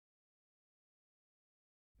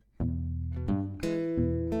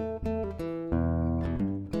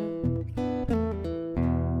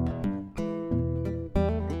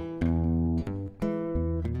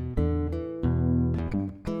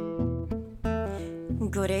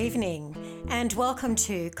Good evening and welcome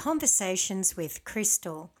to Conversations with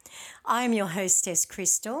Crystal. I'm your hostess,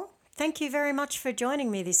 Crystal. Thank you very much for joining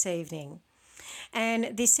me this evening.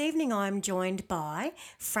 And this evening I'm joined by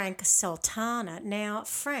Frank Sultana. Now,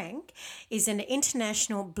 Frank is an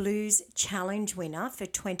International Blues Challenge winner for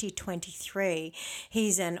 2023.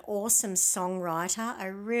 He's an awesome songwriter,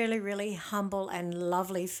 a really humble and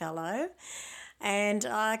lovely fellow, and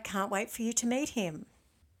I can't wait for you to meet him.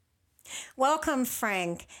 Welcome,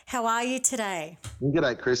 Frank. How are you today?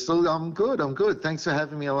 G'day, Crystal. I'm good. Thanks for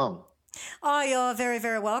having me along. Oh, you're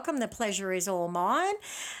very welcome. The pleasure is all mine.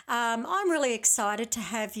 I'm really excited to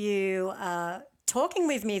have you talking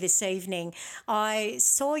with me this evening. I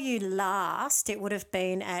saw you last, it would have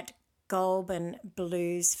been at Goulburn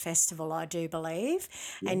Blues Festival, I do believe,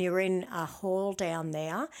 and you were in a hall down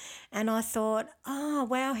there. And I thought, oh,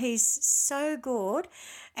 wow, he's so good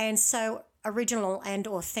and so original and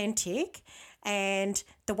authentic. And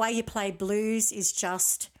the way you play blues is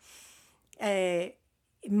just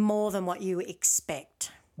more than what you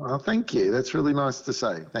expect. Oh, thank you. That's really nice to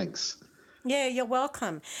say. Thanks. Yeah, you're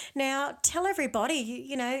welcome. Now, tell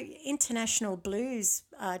everybody, International Blues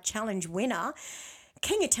Challenge winner.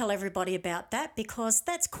 Can you tell everybody about that? Because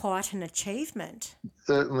that's quite an achievement.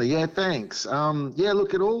 Certainly. Yeah, thanks.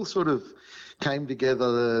 Look, it all sort of came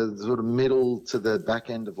together the sort of middle to the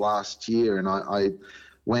back end of last year, and I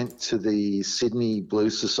went to the Sydney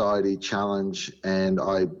Blues Society Challenge and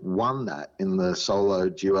I won that in the solo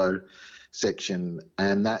duo section,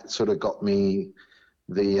 and that sort of got me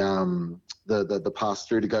the pass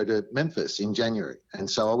through to go to Memphis in January. And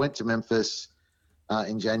so I went to Memphis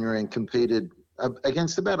in January and competed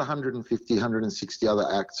against about 150, 160 other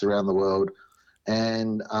acts around the world,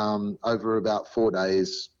 and over about 4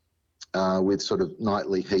 days with sort of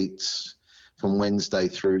nightly heats from Wednesday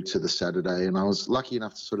through to the Saturday. And I was lucky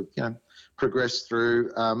enough to sort of, progress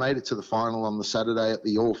through, made it to the final on the Saturday at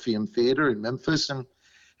the Orpheum Theatre in Memphis,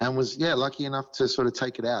 and was, lucky enough to sort of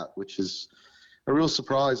take it out, which is a real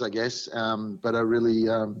surprise, I guess, but a really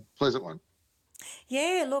pleasant one.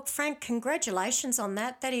 Yeah, look, Frank, congratulations on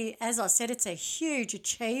that. As I said, it's a huge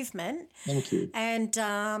achievement. Thank you. And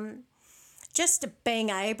just being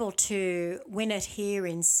able to win it here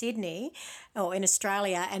in Sydney or in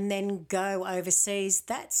Australia and then go overseas,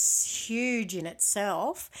 that's huge in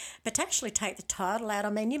itself. But to actually take the title out, I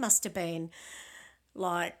mean, you must have been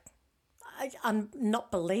like, I'm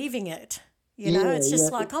not believing it. It's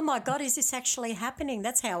just like, oh my God, is this actually happening?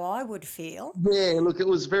 That's how I would feel. Yeah, look, it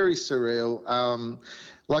was very surreal.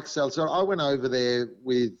 Like I said, so I went over there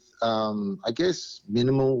with, I guess,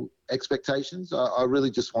 minimal expectations. I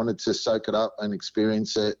really just wanted to soak it up and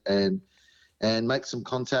experience it and make some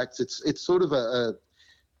contacts. It's sort of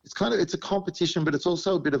it's a competition, but it's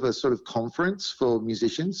also a bit of a sort of conference for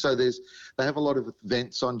musicians. So they have a lot of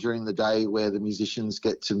events on during the day where the musicians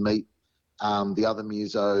get to meet the other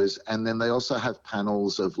musos, and then they also have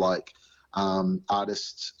panels of like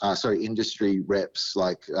industry reps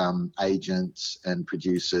like agents and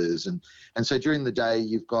producers, and so during the day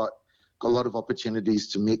you've got a lot of opportunities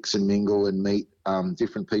to mix and mingle and meet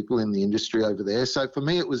different people in the industry over there. So for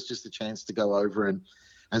me, it was just a chance to go over and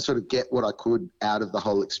sort of get what I could out of the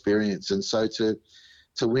whole experience. And so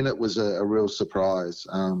to win it was a real surprise.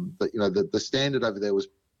 But the standard over there was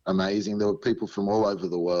amazing. There were people from all over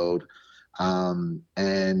the world.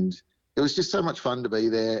 And it was just so much fun to be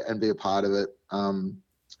there and be a part of it.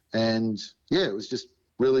 It was just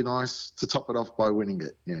really nice to top it off by winning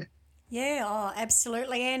it. Yeah. Yeah, oh,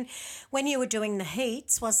 absolutely. And when you were doing the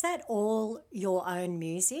heats, was that all your own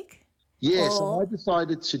music? Yeah, so I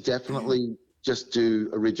decided to definitely just do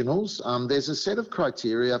originals. There's a set of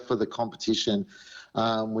criteria for the competition,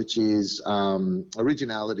 which is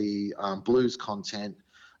originality, blues content,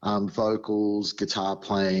 vocals, guitar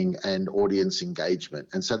playing, and audience engagement.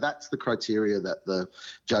 And so that's the criteria that the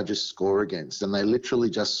judges score against. And they literally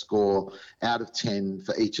just score out of 10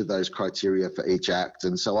 for each of those criteria for each act.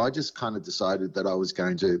 And so I just kind of decided that I was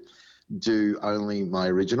going to do only my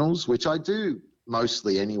originals, which I do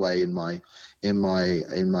mostly anyway in my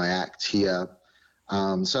act here.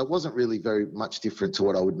 So it wasn't really very much different to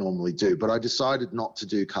what I would normally do, but I decided not to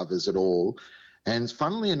do covers at all. And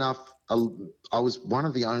funnily enough, I was one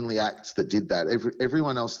of the only acts that did that.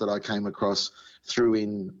 Everyone else that I came across threw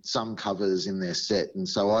in some covers in their set, and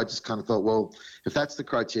so I just kind of thought, well, if that's the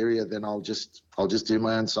criteria, then I'll just do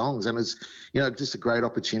my own songs. And it's just a great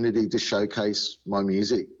opportunity to showcase my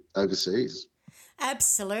music overseas.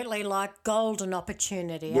 Absolutely, like golden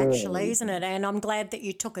opportunity, actually, isn't it? And I'm glad that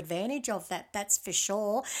you took advantage of that. That's for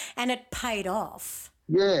sure, and it paid off.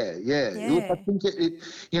 Yeah. Look, I Yeah. think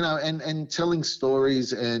and telling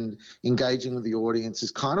stories and engaging with the audience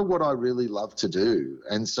is kind of what I really love to do.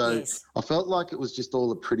 And so Yes. I felt like it was just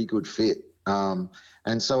all a pretty good fit.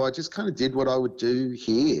 And so I just kind of did what I would do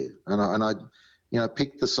here, and I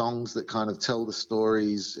picked the songs that kind of tell the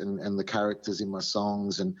stories and the characters in my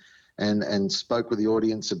songs, and spoke with the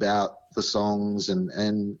audience about the songs,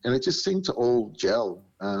 and it just seemed to all gel.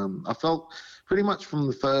 I felt pretty much from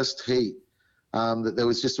the first heat that there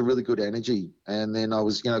was just a really good energy. And then I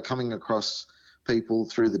was, coming across people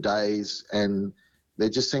through the days, and there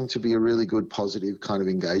just seemed to be a really good positive kind of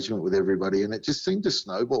engagement with everybody. And it just seemed to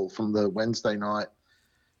snowball from the Wednesday night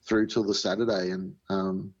through till the Saturday. And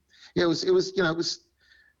it was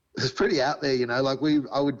pretty out there, like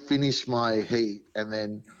I would finish my heat, and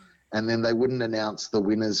then they wouldn't announce the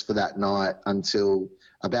winners for that night until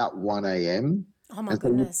about 1 a.m. Oh my And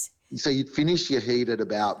goodness. so you'd finish your heat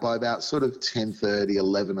by about sort of 10:30,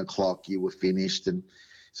 11 o'clock, you were finished, and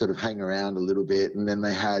sort of hang around a little bit. And then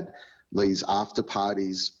they had these after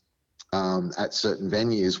parties at certain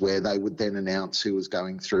venues where they would then announce who was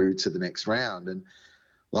going through to the next round. And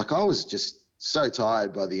like, I was just so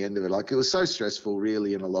tired by the end of it. Like, it was so stressful,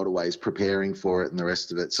 really, in a lot of ways, preparing for it and the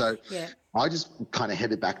rest of it. So Yeah. I just kind of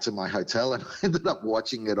headed back to my hotel, and I ended up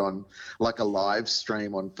watching it on like a live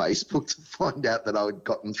stream on Facebook to find out that I had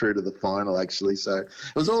gotten through to the final, actually. So it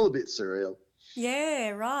was all a bit surreal.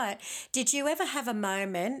 Yeah, right. Did you ever have a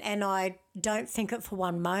moment, and I don't think it for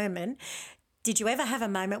one moment, did you ever have a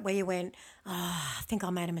moment where you went, oh, I think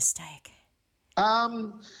I made a mistake?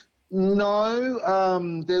 Um,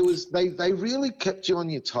 no, they really kept you on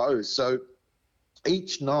your toes. So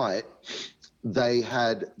each night they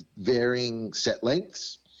had varying set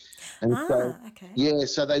lengths. And so, Okay. yeah,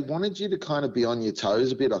 so they wanted you to kind of be on your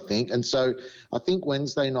toes a bit, I think. And so I think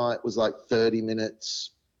Wednesday night was like 30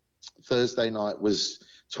 minutes. Thursday night was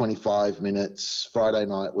 25 minutes. Friday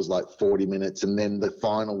night was like 40 minutes. And then the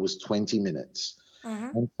final was 20 minutes.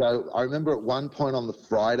 Mm-hmm. And so I remember at one point on the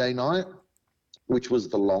Friday night, which was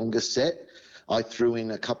the longest set, I threw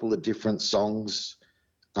in a couple of different songs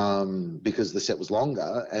because the set was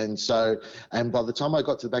longer. And by the time I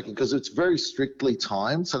got to the back end, because it's very strictly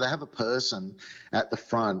timed, so they have a person at the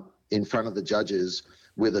front, in front of the judges,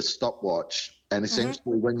 with a stopwatch. And Mm-hmm.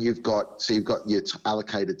 essentially, you've got your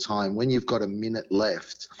allocated time. When you've got a minute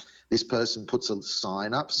left, this person puts a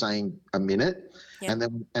sign up saying a minute, Yep.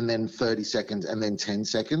 and then 30 seconds, and then 10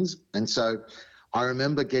 seconds. And so I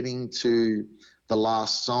remember getting to the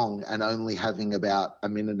last song and only having about a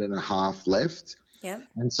minute and a half left. Yep.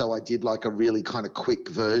 And so I did like a really kind of quick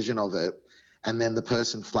version of it. And then the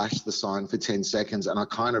person flashed the sign for 10 seconds, and I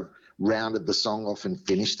kind of rounded the song off and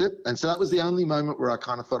finished it. And so that was the only moment where I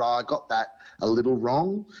kind of thought, I got that a little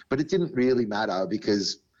wrong, but it didn't really matter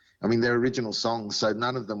because, I mean, they're original songs, so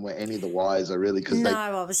none of them were any the wiser, really, because No, it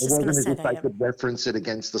I was just going to wasn't as say if that. they Yep. could reference it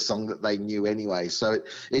against the song that they knew anyway. So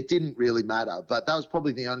it didn't really matter. But that was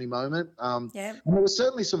probably the only moment. Yep. And there were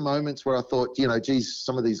certainly some moments where I thought, geez,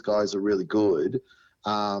 some of these guys are really good.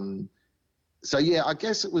 So, yeah, I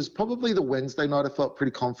guess it was probably the Wednesday night I felt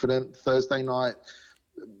pretty confident. Thursday night,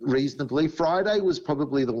 reasonably. Friday was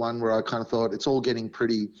probably the one where I kind of thought it's all getting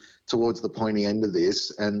pretty towards the pointy end of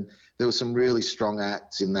this. And there were some really strong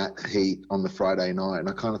acts in that heat on the Friday night. And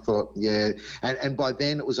I kind of thought, yeah. And by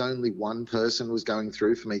then it was only one person was going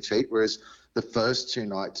through from each heat, whereas the first two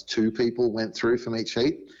nights, two people went through from each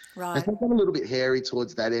heat. Right. And so I got a little bit hairy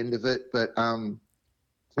towards that end of it. But,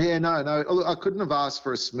 yeah, no, I couldn't have asked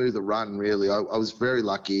for a smoother run, really. I was very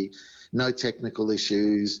lucky. No technical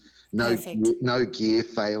issues, Perfect. no gear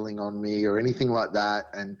failing on me or anything like that.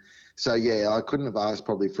 And so, yeah, I couldn't have asked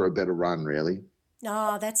probably for a better run, really.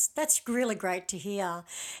 Oh, that's really great to hear.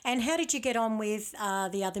 And how did you get on with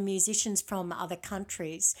the other musicians from other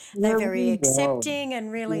countries? They're Yeah, very really well. accepting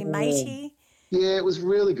and really Yeah. matey. Yeah, it was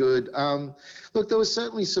really good. Look, there was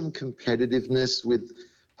certainly some competitiveness with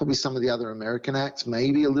probably some of the other American acts,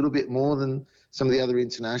 maybe a little bit more than some of the other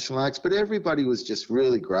international acts, but everybody was just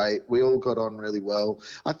really great. We all got on really well.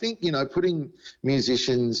 I think, putting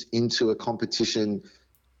musicians into a competition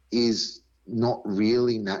is not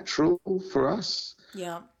really natural for us.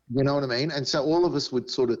 Yeah. You know what I mean? And so all of us would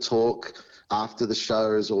sort of talk after the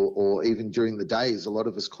shows or even during the days. A lot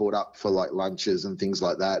of us caught up for like lunches and things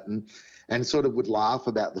like that, and sort of would laugh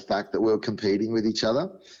about the fact that we were competing with each other,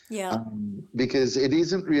 Yeah. because it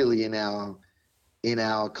isn't really in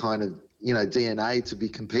our kind of DNA to be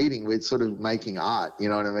competing. We're sort of making art, you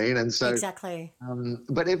know what I mean? And so Exactly.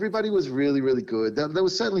 but everybody was really, really good. There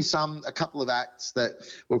was certainly a couple of acts that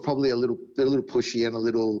were probably a little pushy and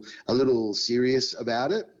a little serious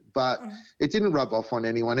about it. but it didn't rub off on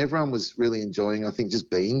anyone. Everyone was really enjoying, I think, just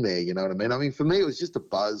being there, you know what I mean? I mean, for me, it was just a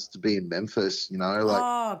buzz to be in Memphis, you know, like,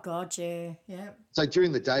 Oh, God, yeah. Yeah. so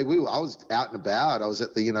during the day, I was out and about. I was at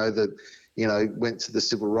went to the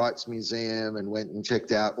Civil Rights Museum and went and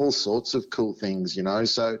checked out all sorts of cool things, you know,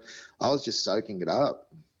 so I was just soaking it up.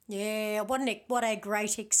 Yeah, what a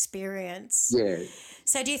great experience. Yeah.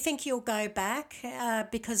 So do you think you'll go back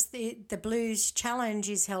because the Blues Challenge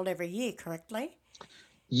is held every year, correctly?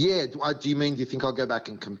 Yeah. Do you think I'll go back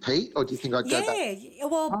and compete, or do you think I'd go back? Yeah,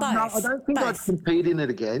 well, No, I both. don't think I'd Both. compete in it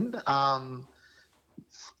again. I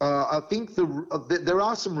think there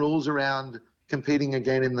are some rules around competing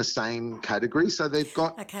again in the same category. So they've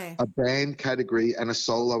got Okay, a band category and a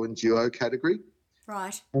solo and duo category.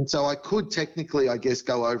 right. And so I could technically, I guess,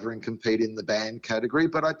 go over and compete in the band category,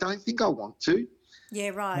 but I don't think I want to. Yeah,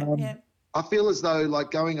 right. Um, Yeah. I feel as though, like,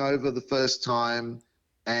 going over the first time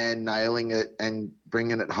and nailing it and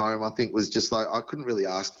bringing it home, I think was just like, I couldn't really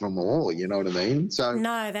ask for more, you know what I mean? So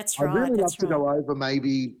No, that's I'd right. really love That's to right. go over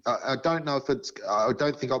maybe, I don't know if I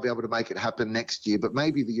don't think I'll be able to make it happen next year, but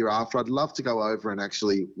maybe the year after, I'd love to go over and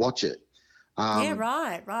actually watch it. Yeah, Um,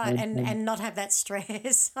 right, right. and, And not have that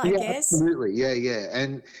stress, I yeah, guess. absolutely. Yeah, yeah.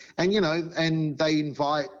 And you know, and they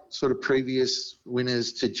invite sort of previous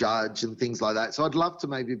winners to judge and things like that. So I'd love to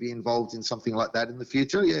maybe be involved in something like that in the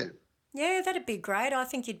future. Yeah. Yeah, that'd be great. I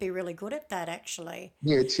think you'd be really good at that, actually.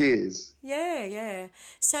 Yeah, cheers. Yeah, yeah.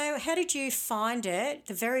 So, how did you find it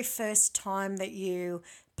the very first time that you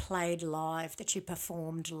played live, that you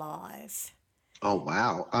performed live? Oh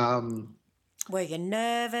wow. Were you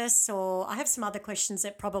nervous, or I have some other questions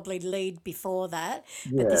that probably lead before that,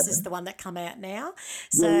 but this Yeah. is the one that come out now.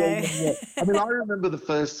 Yeah, yeah, So, yeah, yeah. I mean, I remember the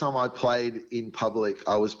first time I played in public,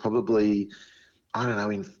 I was probably, I don't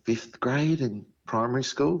know, in fifth grade in primary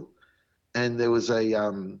school. And there was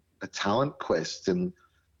a talent quest, and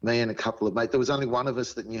me and a couple of mates, there was only one of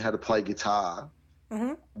us that knew how to play guitar.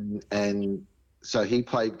 mhm. And so he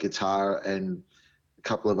played guitar and a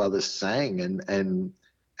couple of others sang,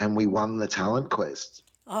 and we won the talent quest.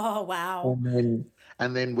 Oh wow.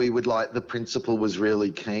 And then we would, like, the principal was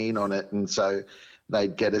really keen on it, and so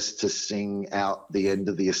they'd get us to sing out the end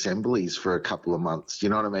of the assemblies for a couple of months. You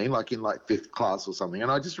know what I mean? Like in like fifth class or something. And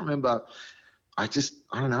I just remember, I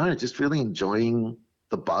don't know, just really enjoying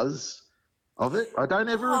the buzz of it. I don't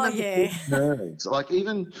ever Oh remember yeah. feeling nerves. Like,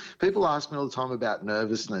 even people ask me all the time about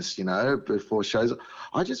nervousness, you know, before shows.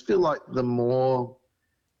 I just feel like the more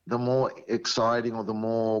exciting, or the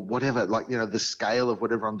more whatever, like, you know, the scale of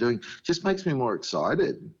whatever I'm doing just makes me more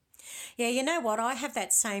excited. Yeah, you know what? I have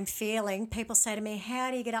that same feeling. People say to me,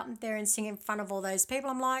 "How do you get up there and sing in front of all those people?"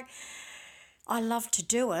 I'm like, I love to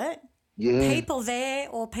do it. Yeah. People there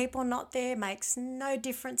or people not there makes no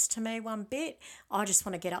difference to me one bit. I just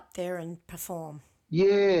want to get up there and perform.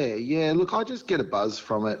 Yeah, yeah. Look, I just get a buzz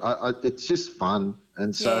from it. It's just fun,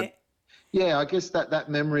 and so Yeah, yeah, I guess that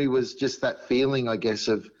memory was just that feeling, I guess,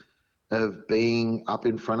 of being up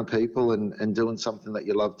in front of people and doing something that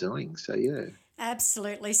you love doing. So yeah.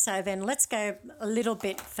 absolutely. So then let's go a little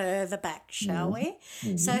bit further back, shall Mhm.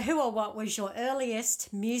 we? So, Mhm. who or what was your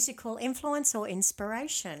earliest musical influence or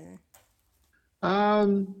inspiration?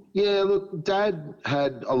 Yeah, look, Dad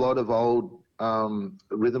had a lot of old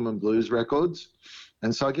rhythm and blues records,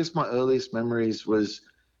 and so I guess my earliest memories was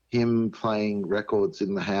him playing records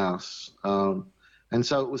in the house. And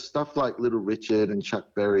so it was stuff like Little Richard and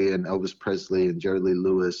Chuck Berry and Elvis Presley and Jerry Lee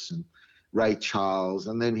Lewis and Ray Charles,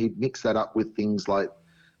 and then he'd mix that up with things like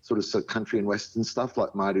sort of country and western stuff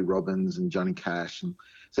like Marty Robbins and Johnny Cash, and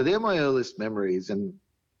so they're my earliest memories. And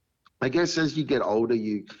I guess as you get older,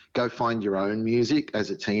 you go find your own music as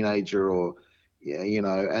a teenager, or yeah, you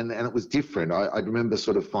know, and it was different. I remember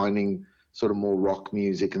sort of finding sort of more rock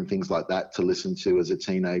music and things like that to listen to as a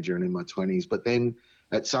teenager and in my 20s. But then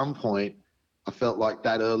at some point, I felt like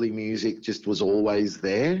that early music just was always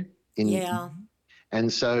there. In Yeah.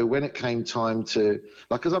 And so when it came time to,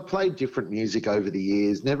 like, because I played different music over the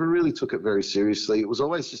years, never really took it very seriously. It was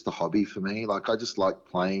always just a hobby for me. Like, I just liked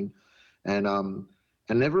playing, and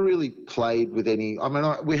never really played with any. I mean,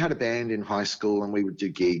 we had a band in high school and we would do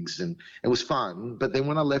gigs, and it was fun. But then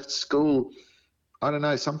when I left school, I don't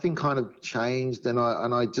know, something kind of changed, and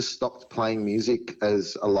I just stopped playing music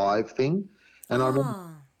as a live thing. And I remember, Oh,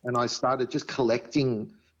 and I started just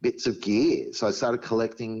collecting bits of gear. So I started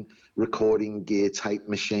collecting recording gear, tape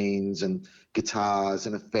machines and guitars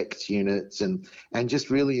and effects units, and just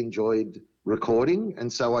really enjoyed recording.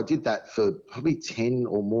 And so I did that for probably 10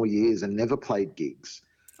 or more years and never played gigs.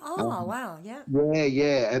 Oh, wow. Yeah. Yeah,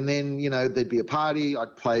 yeah. And then, there'd be a party.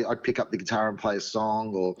 I'd pick up the guitar and play a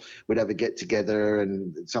song, or we'd have a get together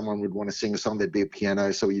and someone would want to sing a song. There'd be a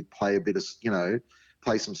piano. So we'd play a bit of,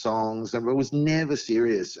 play some songs. And it was never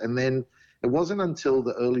serious. And then it wasn't until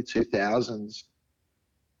the early 2000s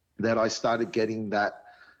that I started getting that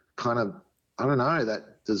kind of, I don't know,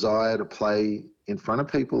 that desire to play in front of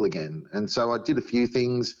people again. And so I did a few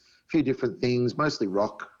different things, mostly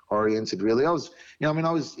rock oriented, really. I was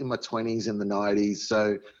in my 20s in the 90s.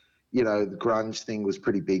 So, the grunge thing was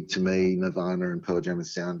pretty big to me, Nirvana and Pearl Jam and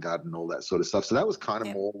Soundgarden, all that sort of stuff. So that was kind of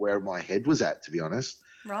Yep. more where my head was at, to be honest.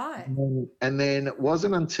 Right. And then it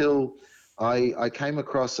wasn't until I came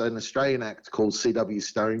across an Australian act called C.W.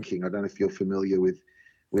 Stone King. I don't know if you're familiar with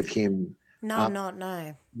him. No, I'm not.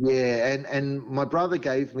 No. Yeah, and my brother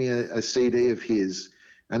gave me a CD of his,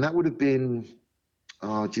 and that would have been,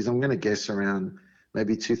 oh, geez, I'm going to guess around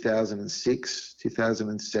maybe 2006,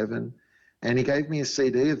 2007. And he gave me a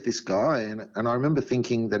CD of this guy, and I remember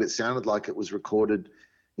thinking that it sounded like it was recorded,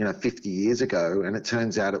 50 years ago, and it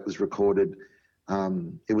turns out it was recorded.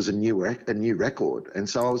 It was a new record, and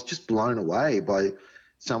so I was just blown away by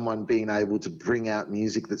someone being able to bring out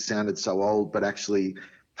music that sounded so old, but actually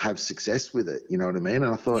have success with it. You know what I mean?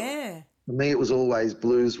 And I thought, Yeah. for me, it was always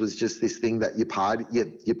blues was just this thing that you played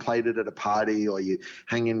it at a party, or you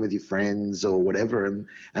hang in with your friends or whatever. And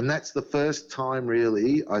that's the first time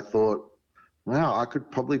really I thought, wow, I could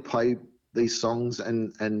probably play these songs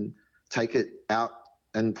and take it out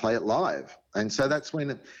and play it live. And so that's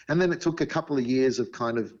and then it took a couple of years of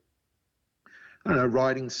kind of, I don't know,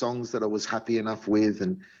 writing songs that I was happy enough with,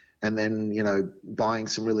 and then, buying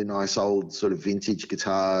some really nice old sort of vintage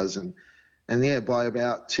guitars. And yeah, by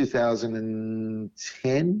about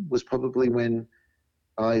 2010 was probably when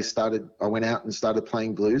I went out and started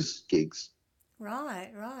playing blues gigs.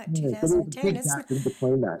 Right. Yeah, so there was a 2010, big isn't gap it? in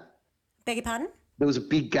between that. Beg your pardon? There was a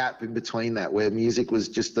big gap in between that where music was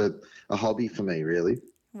just a hobby for me, really.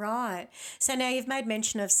 Right. So now you've made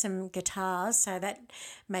mention of some guitars, so that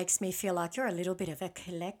makes me feel like you're a little bit of a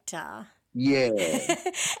collector. Yeah.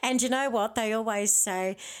 And you know what? They always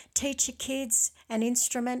say, teach your kids an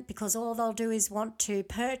instrument because all they'll do is want to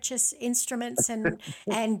purchase instruments and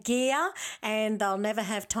gear, and they'll never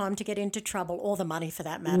have time to get into trouble, or the money for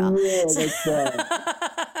that matter. Yeah, that's right.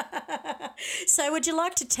 So would you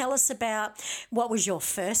like to tell us about what was your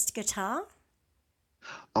first guitar?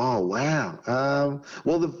 Oh, wow.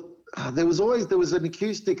 Well, there was an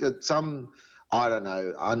acoustic at some, I don't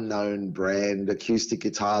know, unknown brand acoustic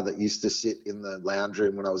guitar that used to sit in the lounge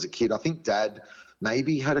room when I was a kid. I think Dad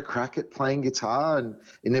maybe had a crack at playing guitar, and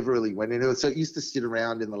it never really went into it. So it used to sit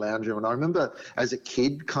around in the lounge room. And I remember as a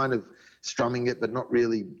kid kind of strumming it, but not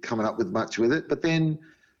really coming up with much with it. But then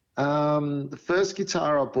the first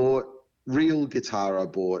real guitar I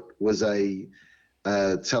bought was a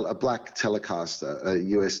black Telecaster, a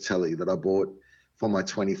US Tele that I bought for my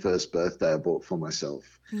 21st birthday. I bought for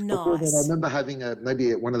myself. Before that, I Nice. remember having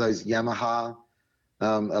maybe one of those Yamaha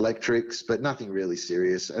electrics, but nothing really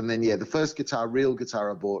serious. And then, yeah, the first real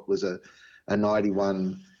guitar I bought was a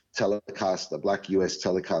 91 Telecaster, black US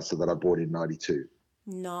Telecaster that I bought in 92.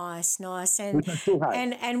 Nice. Which I still have.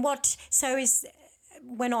 And what, so is,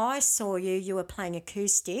 when I saw you, you were playing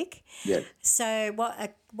acoustic. Yeah. So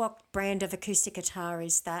what brand of acoustic guitar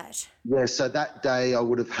is that? Yeah, so that day I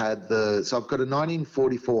would have had so I've got a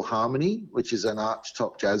 1944 Harmony, which is an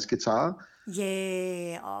archtop jazz guitar.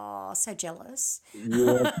 Yeah. Oh, so jealous.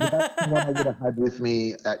 Yeah, so that's the one I would have had with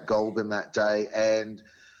me at Goulburn that day, and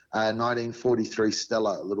a 1943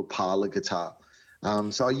 Stella, a little parlour guitar.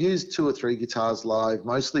 So I used 2 or 3 guitars live,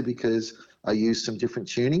 mostly because I used some different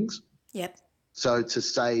tunings. Yep. So to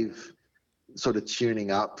save sort of tuning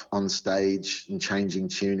up on stage and changing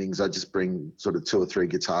tunings, I just bring sort of 2 or 3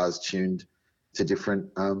 guitars tuned to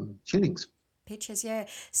different tunings. Pictures, yeah.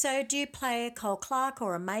 So do you play a Cole Clark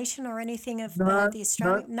or a Maton or anything of No, the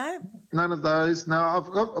Australian? No? none of those.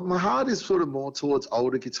 No, my heart is sort of more towards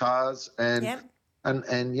older guitars, and Yep.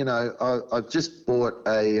 I've just bought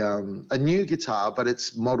a new guitar, but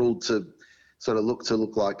it's modelled to sort of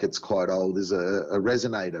look like it's quite old. Is a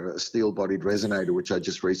resonator, a steel-bodied resonator, which I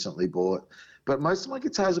just recently bought. But most of my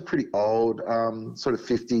guitars are pretty old, sort of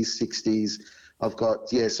 50s, 60s. I've got,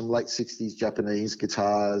 some late 60s Japanese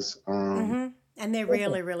guitars. And they're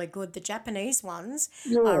really, really good. The Japanese ones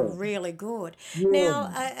Yeah. are really good. Yeah.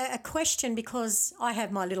 Now, a question, because I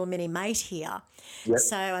have my little mini mate here. Yep.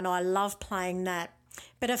 So, and I love playing that.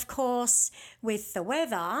 But of course, with the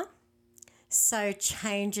weather, also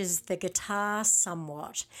changes the guitar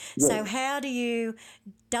somewhat. So Yeah.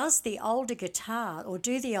 does the older guitar, or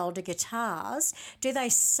do the older guitars, do they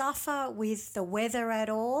suffer with the weather at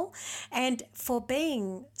all? And for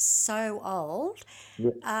being so old,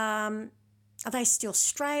 Yeah. are they still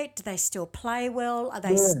straight? Do they still play well? Are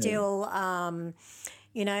they Yeah. still,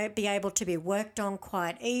 be able to be worked on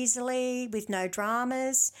quite easily with no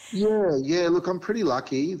dramas? Yeah, yeah. Look, I'm pretty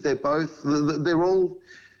lucky. They're all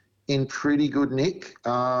in pretty good nick.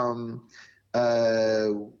 Uh,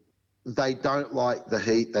 they don't like the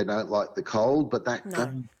heat. They don't like the cold. But that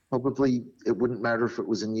No. probably it wouldn't matter if it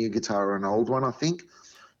was a new guitar or an old one, I think.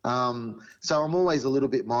 So I'm always a little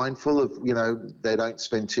bit mindful of, they don't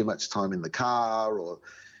spend too much time in the car or,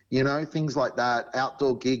 things like that.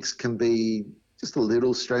 Outdoor gigs can be just a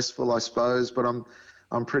little stressful, I suppose, but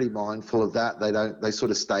I'm pretty mindful of that. They sort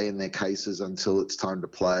of stay in their cases until it's time to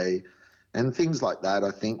play and things like that, I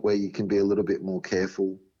think, where you can be a little bit more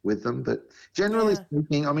careful with them. But generally Yeah.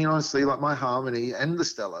 speaking, I mean, honestly, like my Harmony and the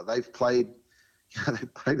Stella, they've played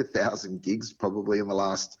 1,000 gigs probably in the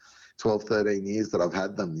last 12, 13 years that I've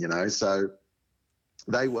had them, so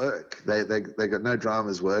they work. They got no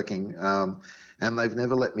dramas working, and they've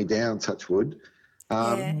never let me down, touch wood.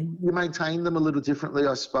 Yeah. You maintain them a little differently,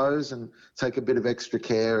 I suppose, and take a bit of extra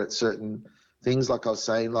care at certain things, like I was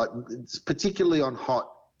saying, like particularly on hot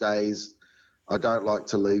days, I don't like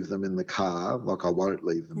to leave them in the car, like I won't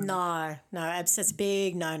leave them in the No, no, it's a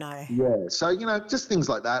big no, no. Yeah, so just things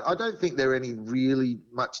like that. I don't think there are any really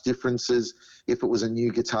much differences if it was a new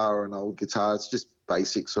guitar or an old guitar. It's just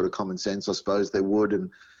basic sort of common sense, I suppose. They would, and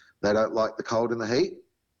they don't like the cold and the heat.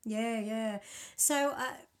 Yeah, yeah. So,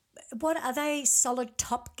 what are they? Solid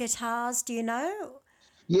top guitars? Do you know?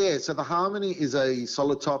 Yeah, so the Harmony is a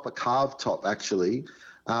solid top, a carved top actually,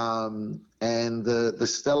 and the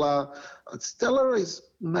Stella is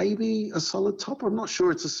maybe a solid top. I'm not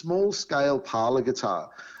sure. It's a small scale parlor guitar,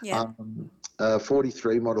 Yeah.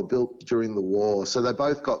 43 model built during the war. So they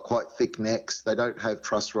both got quite thick necks. They don't have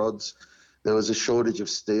truss rods. There was a shortage of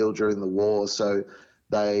steel during the war, so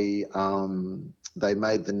they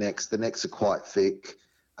made the necks. The necks are quite thick.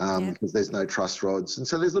 Yeah. Because there's no truss rods. And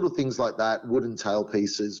so there's little things like that, wooden tail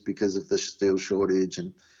pieces because of the steel shortage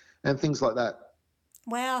and things like that.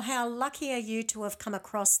 Wow, how lucky are you to have come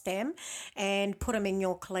across them and put them in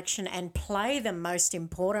your collection and play them, most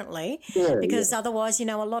importantly, Yeah, yeah. because otherwise, a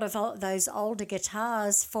lot of those older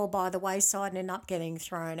guitars fall by the wayside and end up getting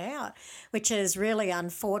thrown out, which is really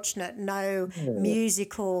unfortunate. No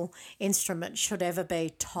musical instrument should ever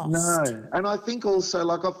be tossed. No. And I think also,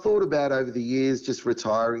 like I've thought about over the years just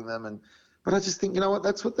retiring them but I just think, you know what,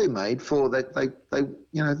 that's what they're made for.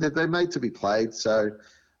 They're made to be played. So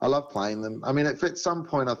I love playing them. I mean, if at some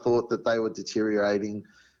point I thought that they were deteriorating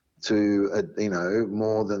to,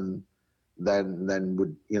 more than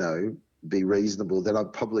would, be reasonable, then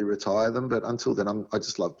I'd probably retire them. But until then, I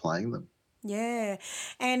just love playing them. Yeah.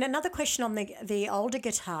 And another question on the older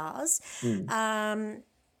guitars.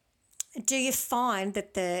 Do you find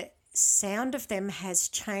that the sound of them has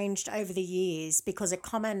changed over the years? Because a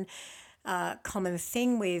common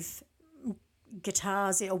thing with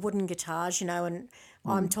guitars or wooden guitars, and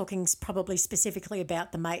I'm talking probably specifically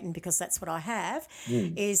about the Maiden because that's what I have,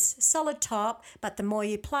 is solid top, but the more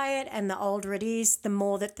you play it and the older it is, the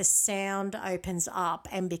more that the sound opens up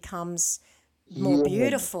and becomes more Yeah.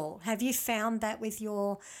 beautiful. Have you found that with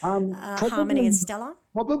your Probably, Harmony and Stella?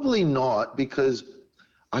 probably not, because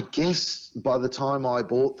I guess by the time I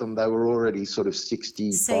bought them, they were already sort of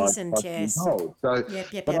 65 Seasoned, plus years yes. old. So,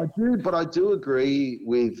 Yep, yep, but yep. I do agree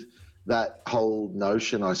with that whole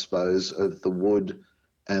notion, I suppose, of the wood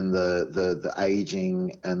and the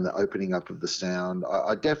aging and the opening up of the sound.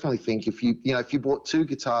 I definitely think if you bought two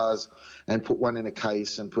guitars and put one in a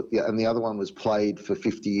case and the other one was played for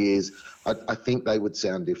 50 years, I think they would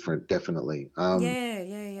sound different, definitely.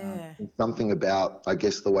 Yeah. Something about, I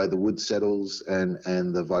guess, the way the wood settles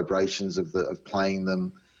and the vibrations of playing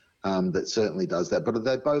them, that certainly does that. But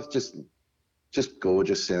they're both just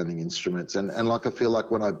gorgeous sounding instruments, and like I feel like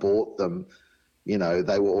when I bought them,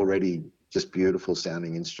 they were already just beautiful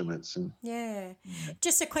sounding instruments. And Yeah.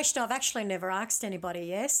 Just a question I've actually never asked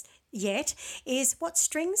anybody yet is what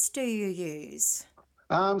strings do you use?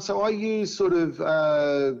 so I use sort of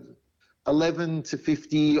 11 to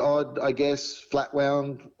 50 odd, I guess, flat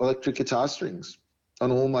wound electric guitar strings on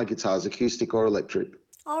all my guitars, acoustic or electric.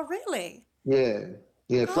 Oh, really? Yeah,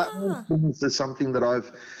 yeah. Flat wound Ah, strings is something that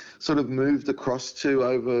I've sort of moved across to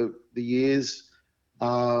over the years.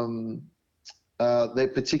 Um, I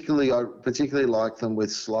particularly like them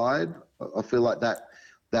with slide. I feel like that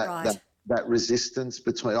right. that resistance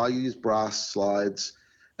between. I use brass slides,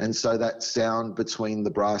 and so that sound between the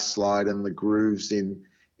brass slide and the grooves in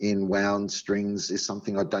wound strings is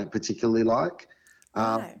something I don't particularly like.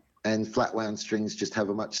 Right. And flat wound strings just have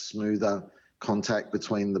a much smoother contact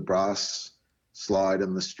between the brass slide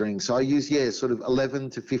and the string. So I use, sort of 11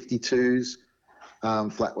 to 52s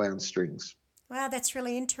flat wound strings. Wow, that's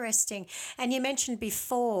really interesting. And you mentioned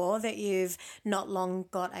before that you've not long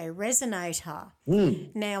got a resonator.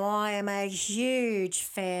 Mm. Now, I am a huge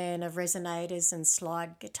fan of resonators and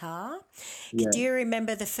slide guitar. Yeah. Do you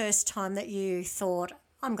remember the first time that you thought,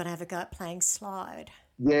 I'm going to have a go at playing slide?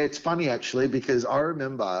 Yeah, it's funny actually, because I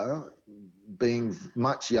remember being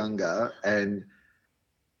much younger and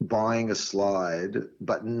buying a slide,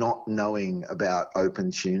 but not knowing about open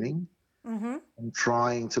tuning Mm-hmm. and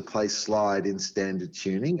trying to play slide in standard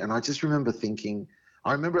tuning. And I just remember thinking,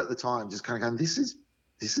 I remember at the time just kind of going, this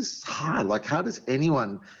is hard. Like, how does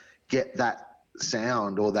anyone get that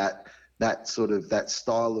sound or that sort of that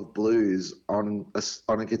style of blues on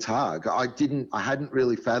a guitar? I hadn't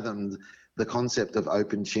really fathomed the concept of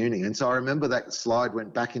open tuning. And so I remember that slide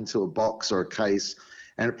went back into a box or a case,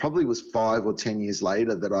 and it probably was 5 or 10 years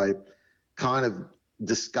later that I kind of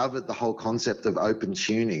discovered the whole concept of open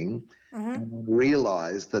tuning Mm-hmm. and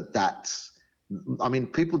realized I mean,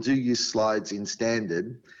 people do use slides in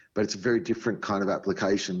standard, but it's a very different kind of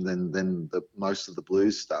application than most of the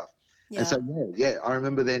blues stuff. And Yeah. so, I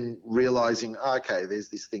remember then realizing, okay, there's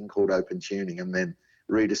this thing called open tuning, and then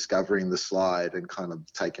rediscovering the slide and kind of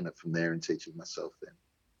taking it from there and teaching myself then.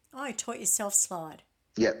 Oh, you taught yourself slide.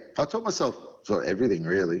 Yeah, I taught myself sort of everything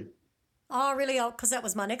really. Oh, really? Oh, because that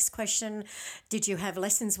was my next question. Did you have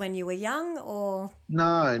lessons when you were young or?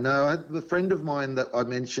 No, no. A friend of mine that I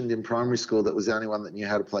mentioned in primary school that was the only one that knew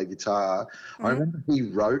how to play guitar, I Mm-hmm. remember he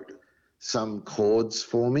wrote some chords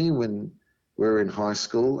for me when we were in high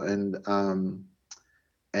school, and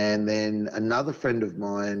then another friend of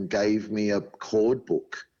mine gave me a chord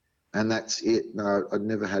book, and that's it. No, I'd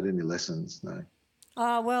never had any lessons. No.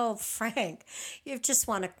 Oh, well, Frank, you've just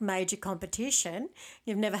won a major competition.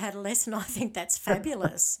 You've never had a lesson. I think that's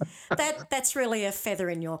fabulous. That's really a feather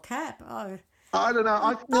in your cap. Oh, I don't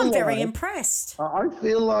know. I'm very impressed. I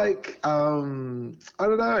feel like I don't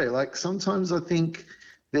know. Like sometimes I think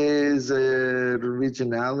there's an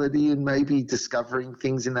originality in maybe discovering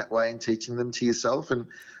things in that way and teaching them to yourself. And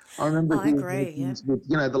I remember I hearing agree, yeah. lessons with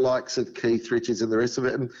the likes of Keith Richards and the rest of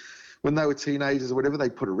it. And when they were teenagers or whatever, they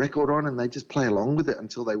put a record on and they just play along with it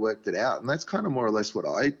until they worked it out. And that's kind of more or less what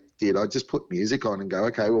I did. I just put music on and go,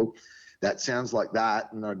 okay, well, that sounds like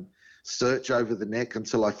that. And I'd search over the neck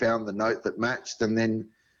until I found the note that matched, and then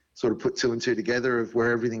sort of put two and two together of where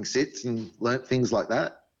everything sits and learnt things like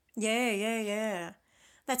that. Yeah, yeah, yeah.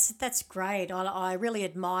 That's great. I really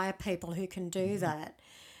admire people who can do that.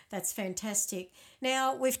 That's fantastic.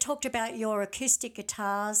 Now, we've talked about your acoustic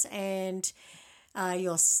guitars and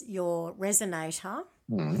your resonator.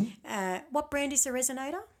 Mm. What brand is the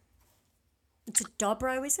resonator? It's a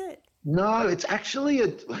Dobro, is it? No, it's actually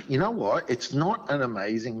you know what? It's not an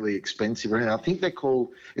amazingly expensive ring. I think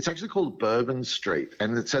it's actually called Bourbon Street.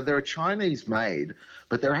 And so they're a Chinese made,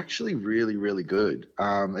 but they're actually really, really good.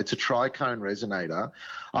 It's a tricone resonator.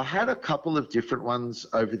 I had a couple of different ones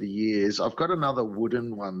over the years. I've got another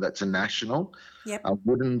wooden one that's a National, Yep. a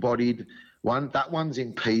wooden bodied one. That one's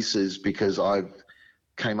in pieces because I've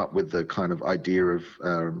came up with the kind of idea of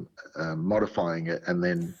modifying it, and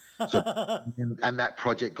then and that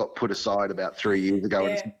project got put aside about 3 years ago,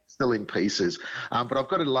 and Yeah. it's still in pieces. But I've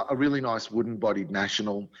got a really nice wooden-bodied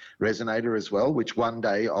National resonator as well, which one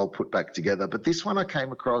day I'll put back together. But this one I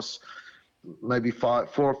came across maybe 4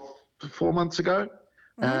 months ago,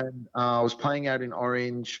 Mm-hmm. and I was playing out in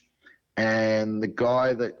Orange, and the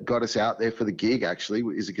guy that got us out there for the gig actually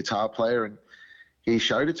is a guitar player, and he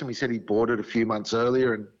showed it to me. He said he bought it a few months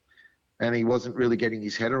earlier, and he wasn't really getting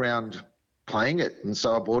his head around playing it, and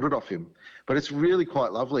so I bought it off him. But it's really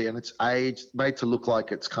quite lovely, and it's made to look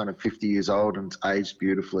like it's kind of 50 years old, and it's aged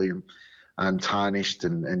beautifully and tarnished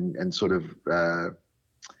and sort of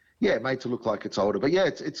made to look like it's older. But yeah,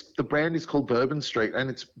 it's the brand is called Bourbon Street, and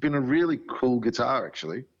it's been a really cool guitar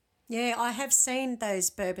actually. Yeah, I have seen those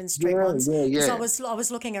Bourbon Street Yeah, ones yeah, because yeah. I was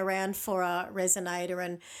looking around for a resonator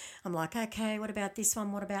and I'm like, okay, what about this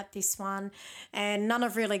one? What about this one? And none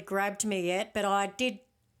have really grabbed me yet, but I did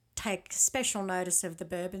take special notice of the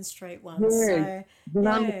Bourbon Street ones. Yeah,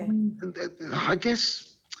 So you yeah, I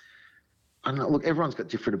guess, I don't know, look, everyone's got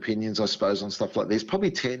different opinions, I suppose, on stuff like this.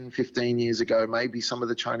 Probably 10, 15 years ago, maybe some of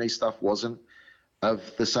the Chinese stuff wasn't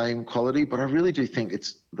of the same quality, but I really do think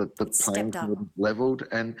it's the it's playing stepped up. field is leveled.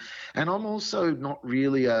 And I'm also not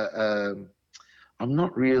really I'm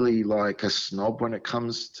not really like a snob when it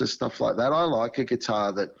comes to stuff like that. I like a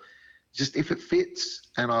guitar that just, if it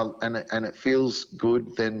fits and it feels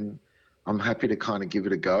good, then I'm happy to kind of give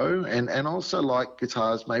it a go. And also like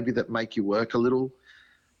guitars maybe that make you work a little.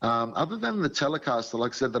 Other than the Telecaster,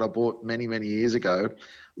 like I said, that I bought many, many years ago,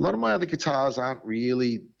 a lot of my other guitars aren't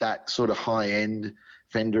really that sort of high-end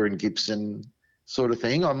Fender and Gibson sort of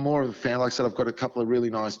thing. I'm more of a fan. Like I said, I've got a couple of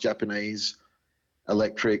really nice Japanese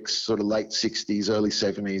electrics, sort of late 60s, early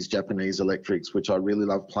 70s Japanese electrics, which I really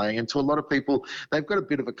love playing. And to a lot of people, they've got a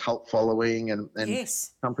bit of a cult following, and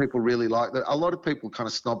Yes. some people really like that. A lot of people kind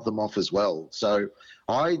of snob them off as well. So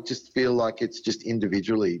I just feel like it's just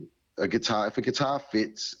individually a guitar. If a guitar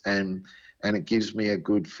fits and it gives me a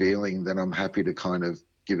good feeling, then I'm happy to kind of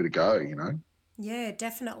give it a go, you know? Yeah,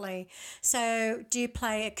 definitely. So, do you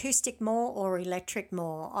play acoustic more or electric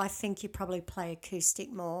more? I think you probably play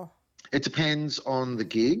acoustic more. It depends on the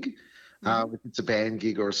gig. Hmm. If it's a band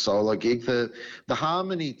gig or a solo gig, the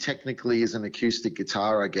harmony technically is an acoustic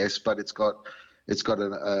guitar, I guess, but it's got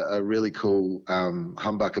a really cool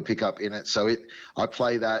humbucker pickup in it. So I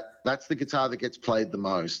play that. That's the guitar that gets played the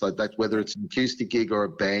most. Like that, whether Yeah. it's an acoustic gig or a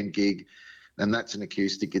band gig, and that's an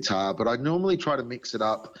acoustic guitar. But I normally try to mix it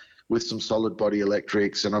up with some solid body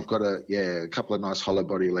electrics, and I've got a couple of nice hollow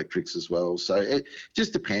body electrics as well. So it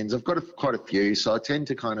just depends. I've got quite a few, so I tend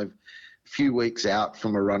to kind of, few weeks out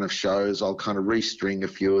from a run of shows, I'll kind of restring a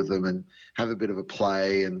few of them and have a bit of a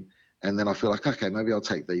play, and then I feel like, okay, maybe I'll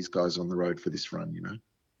take these guys on the road for this run, you know.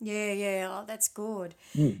 Yeah, yeah. Oh, that's good.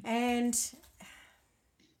 Mm. And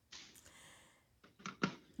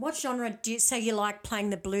what genre do you say you like playing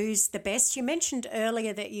the blues the best? You mentioned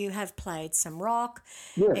earlier that you have played some rock,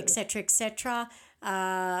 Yeah. etc., etc.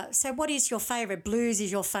 So, what is your favorite? Blues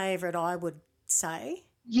is your favorite, I would say.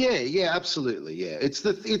 Yeah, absolutely. Yeah.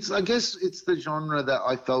 I guess it's the genre that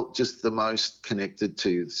I felt just the most connected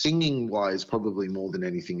to, singing wise, probably more than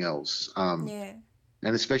anything else. Yeah.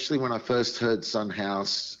 And especially when I first heard Sun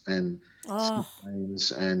House and Sid Oh,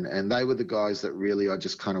 James, and they were the guys that really, I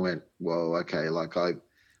just kind of went, whoa, okay, like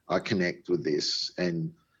I connect with this.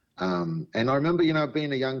 And I remember,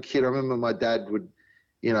 being a young kid, I remember my dad would,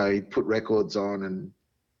 he'd put records on, and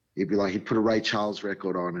he'd put a Ray Charles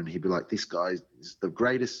record on, and he'd be like, this guy is the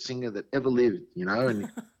greatest singer that ever lived, and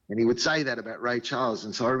he would say that about Ray Charles.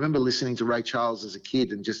 And so I remember listening to Ray Charles as a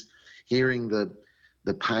kid and just hearing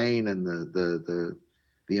the pain and the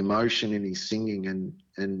emotion in his singing,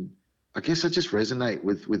 and I guess I just resonate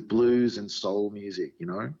with blues and soul music.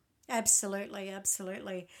 absolutely,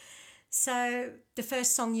 absolutely. So, the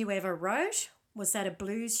first song you ever wrote, was that a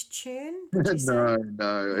blues tune, would you say? No,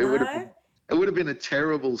 No? it would have been a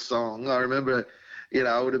terrible song. I remember,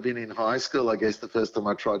 I would have been in high school, I guess, the first time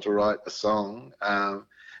I tried to write a song. And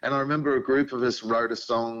I remember a group of us wrote a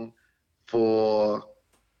song for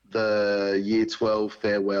the year 12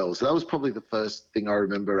 farewell. So that was probably the first thing I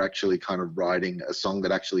remember actually kind of writing a song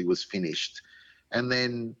that actually was finished. And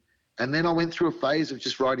then I went through a phase of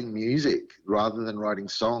just writing music rather than writing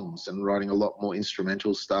songs, and writing a lot more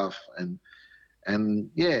instrumental stuff. And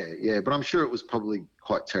yeah, but I'm sure it was probably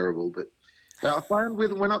quite terrible. But I find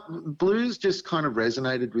blues just kind of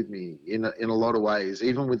resonated with me in a lot of ways,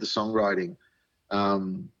 even with the songwriting.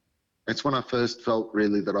 Um, it's when I first felt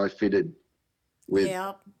really that I fitted with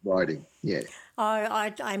Yeah. writing. Yeah.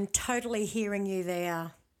 I'm totally hearing you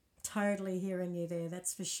there. Totally hearing you there,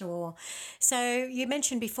 that's for sure. So, you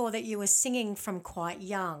mentioned before that you were singing from quite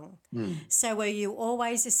young. Hmm. So, were you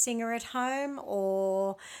always a singer at home,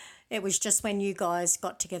 or it was just when you guys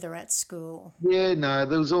got together at school? Yeah, no,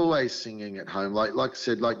 there was always singing at home. Like I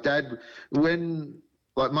said, like Dad,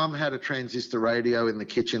 like Mum had a transistor radio in the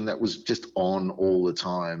kitchen that was just on all the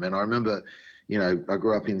time. And I remember, I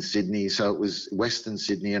grew up in Sydney, so it was Western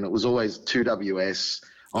Sydney, and it was always 2WS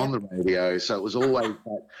on Yep. the radio. So it was always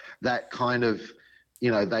that kind of,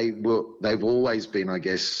 they've always been, I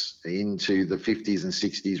guess, into the 50s and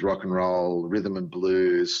 60s rock and roll, rhythm and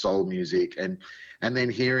blues, soul music, and then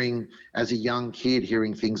hearing, as a young kid,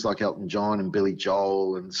 hearing things like Elton John and Billy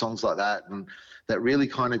Joel and songs like that, and that really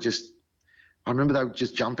kind of just, I remember they would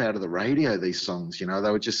just jump out of the radio, these songs, they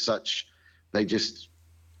were just they just,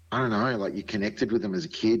 I don't know, like you connected with them as a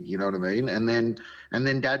kid, you know what I mean? And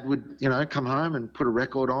then Dad would, come home and put a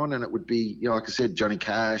record on, and it would be, like I said, Johnny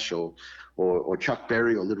Cash or Chuck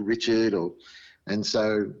Berry or Little Richard, and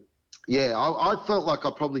so yeah, I felt like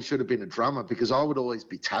I probably should have been a drummer, because I would always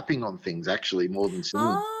be tapping on things actually more than singing.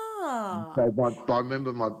 Ah. So I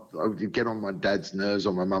remember I would get on my dad's nerves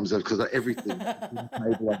or my mum's nerves, because everything,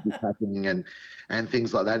 table I'd be tapping and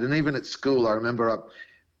things like that. And even at school, I remember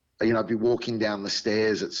I'd be walking down the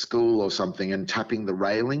stairs at school or something and tapping the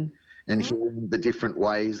railing, and hearing the different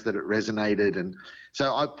ways that it resonated. And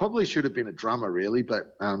so I probably should have been a drummer really,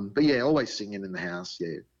 but yeah, always singing in the house.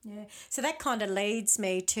 Yeah. Yeah. So that kind of leads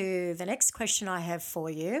me to the next question I have for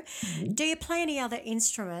you. Do you play any other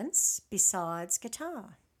instruments besides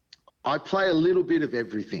guitar? I play a little bit of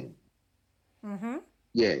everything. Mm-hmm.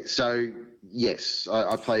 Yeah, so yes,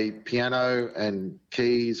 I play piano and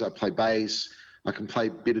keys, I play bass, I can play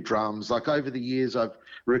a bit of drums. Like over the years, I've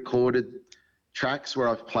recorded tracks where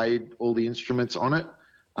I've played all the instruments on it.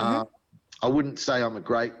 Mm-hmm. I wouldn't say I'm a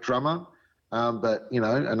great drummer, but, you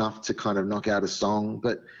know, enough to kind of knock out a song.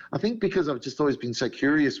 But I think because I've just always been so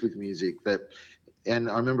curious with music that, and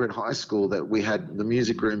I remember in high school that we had, the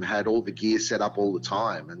music room had all the gear set up all the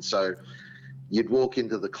time. And so you'd walk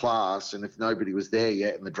into the class, and if nobody was there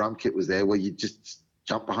yet and the drum kit was there, well, you'd just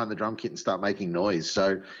jump behind the drum kit and start making noise.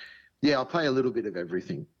 So, yeah, I'll play a little bit of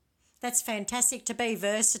everything. That's fantastic to be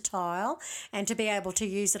versatile and to be able to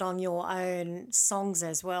use it on your own songs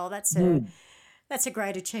as well. That's a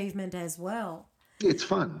great achievement as well. It's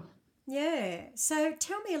fun. Yeah. So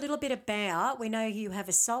tell me a little bit about, we know you have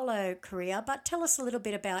a solo career, but tell us a little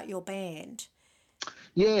bit about your band.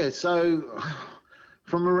 Yeah, so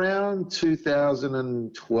from around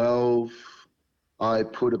 2012, I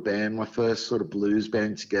put a band, my first sort of blues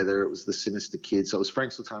band together. It was the Sinister Kids. So it was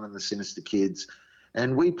Frank Sultana and the Sinister Kids.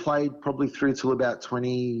 And we played probably through till about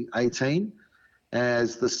 2018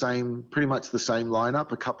 as the same, pretty much the same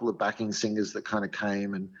lineup, a couple of backing singers that kind of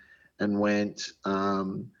came and went.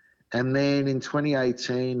 And then in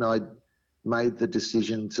 2018, I made the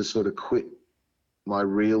decision to sort of quit my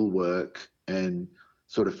real work and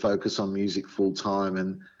sort of focus on music full time.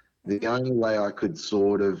 And the only way I could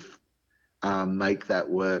sort of make that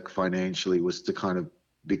work financially was to kind of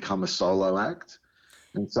become a solo act.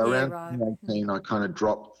 And so Yeah, around right. 2018, I kind of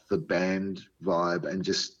dropped the band vibe and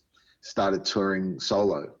just started touring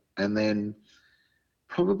solo. And then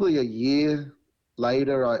probably a year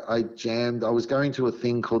later, I jammed. I was going to a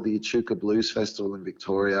thing called the Echuca Blues Festival in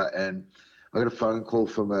Victoria, and I got a phone call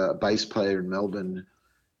from a bass player in Melbourne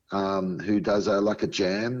who does a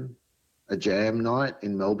jam night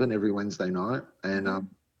in Melbourne every Wednesday night,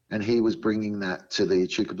 and he was bringing that to the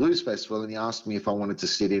Echuca Blues Festival, and he asked me if I wanted to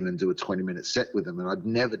sit in and do a 20-minute set with him, and I'd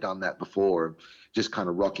never done that before, just kind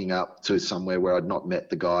of rocking up to somewhere where I'd not met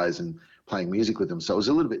the guys and playing music with them. So it was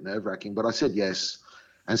a little bit nerve-wracking, but I said yes.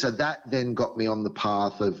 And so that then got me on the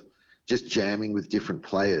path of just jamming with different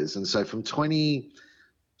players. And so from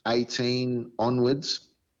 2018 onwards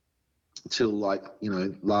till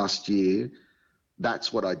last year,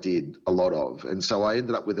 that's what I did a lot of. And so I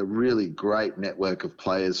ended up with a really great network of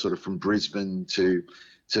players sort of from Brisbane to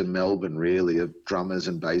Melbourne, really, of drummers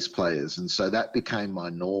and bass players. And so that became my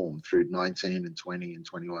norm through 19 and 20 and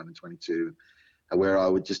 21 and 22, where I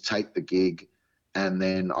would just take the gig and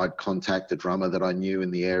then I'd contact a drummer that I knew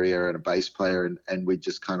in the area and a bass player, and we'd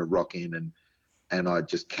just kind of rock in and I'd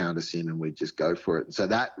just count us in and we'd just go for it. And so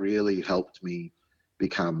that really helped me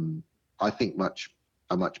become, I think,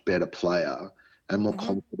 a much better player and more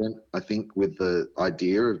confident, I think, with the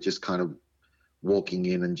idea of just kind of walking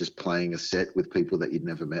in and just playing a set with people that you'd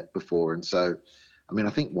never met before. And so, I mean, I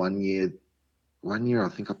think one year I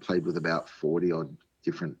think I played with about 40 odd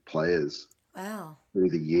different players. Wow. Through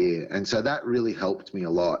the year. And so that really helped me a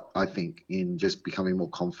lot, I think, in just becoming more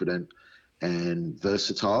confident and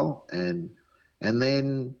versatile. And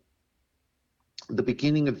then the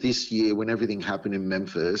beginning of this year, when everything happened in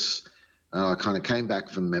Memphis, I kind of came back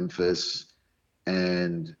from Memphis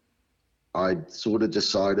and I sort of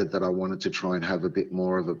decided that I wanted to try and have a bit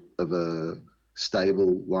more of a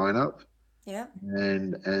stable lineup. Yeah.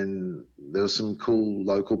 And there were some cool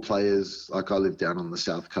local players. Like I live down on the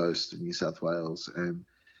south coast of New South Wales, and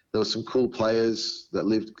there were some cool players that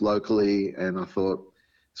lived locally, and I thought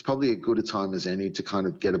it's probably as good a time as any to kind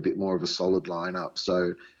of get a bit more of a solid lineup.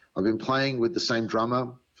 So I've been playing with the same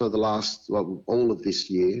drummer for the all of this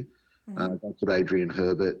year, Dr. Adrian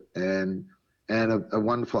Herbert, and a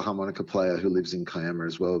wonderful harmonica player who lives in Kiama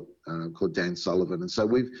as well, called Dan Sullivan. And so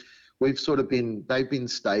we've sort of they've been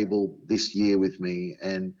stable this year with me,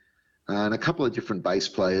 and a couple of different bass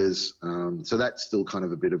players. So that's still kind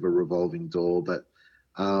of a bit of a revolving door. But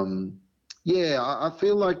I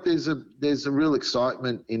feel like there's a real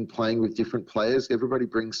excitement in playing with different players. Everybody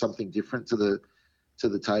brings something different to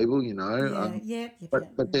the table, you know.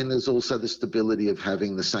 But then there's also the stability of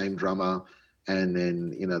having the same drummer and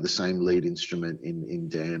then, you know, the same lead instrument in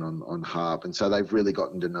Dan on harp. And so they've really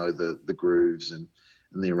gotten to know the grooves and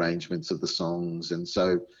the arrangements of the songs. And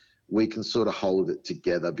so we can sort of hold it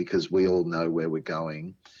together because we all know where we're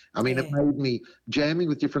going. I mean, It made me, jamming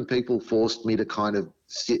with different people forced me to kind of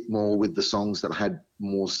sit more with the songs that had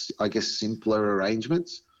more, I guess, simpler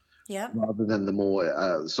arrangements Yep. rather than the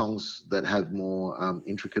more songs that have more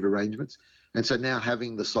intricate arrangements. And so now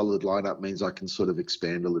having the solid lineup means I can sort of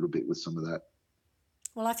expand a little bit with some of that.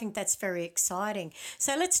 Well, I think that's very exciting.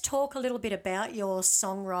 So let's talk a little bit about your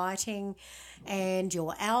songwriting and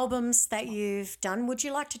your albums that you've done. Would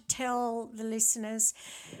you like to tell the listeners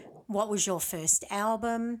what was your first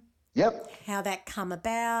album, Yep. how that come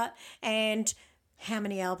about, and how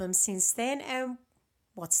many albums since then, and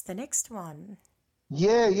what's the next one?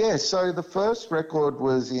 Yeah. So the first record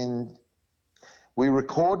we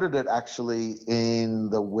recorded it actually in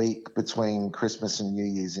the week between Christmas and New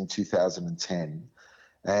Year's in 2010.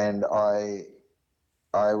 And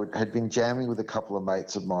had been jamming with a couple of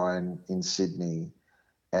mates of mine in Sydney,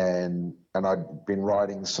 and I'd been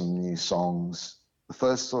writing some new songs, the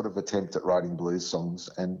first sort of attempt at writing blues songs,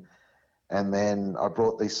 and then I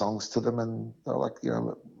brought these songs to them, and they're like,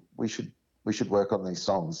 we should work on these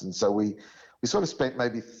songs. And so we sort of spent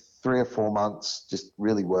maybe 3 or 4 months just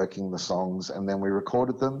really working the songs, and then we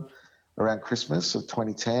recorded them around Christmas of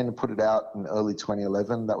 2010 and put it out in early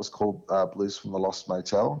 2011. That was called Blues from the Lost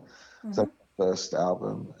Motel. Mm-hmm. So that's the first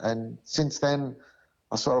album. And since then,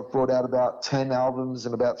 I sort of brought out about 10 albums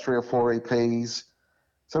and about 3 or 4 EPs.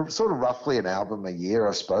 So sort of roughly an album a year,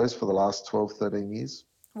 I suppose, for the last 12, 13 years.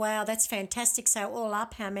 Wow, that's fantastic. So all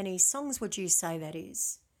up, how many songs would you say that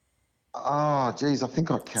is? Oh, geez, I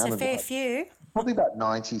think I It's a counted fair few. probably about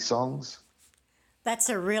 90 songs. That's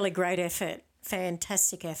a really great effort.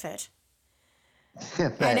 Fantastic effort. Yeah,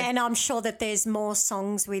 And I'm sure that there's more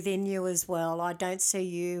songs within you as well. I don't see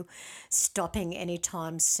you stopping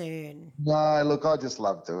anytime soon. No, look, I just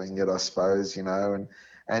love doing it, I suppose,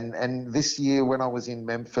 and this year when I was in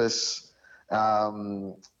Memphis,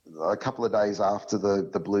 a couple of days after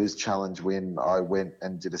the Blues Challenge win, I went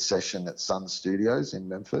and did a session at Sun Studios in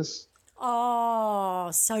Memphis.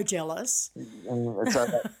 Oh, so jealous. And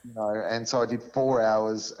so, and so I did 4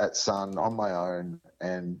 hours at Sun on my own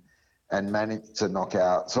and managed to knock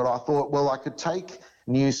out. So I thought, well, I could take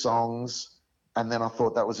new songs, and then I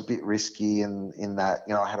thought that was a bit risky in that,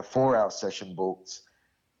 I had a 4-hour session booked.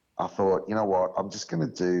 I thought, you know what, I'm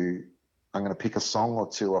going to pick a song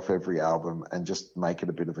or two off every album and just make it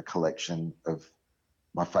a bit of a collection of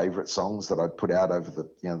my favourite songs that I'd put out over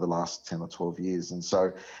the last 10 or 12 years. And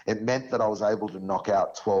so it meant that I was able to knock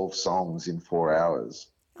out 12 songs in 4 hours.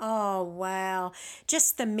 Oh, wow.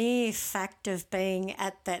 Just the mere fact of being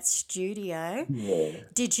at that studio. Yeah.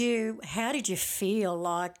 How did you feel?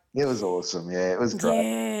 Like, it was awesome. Yeah, it was great.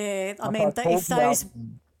 Yeah. I mean, if those...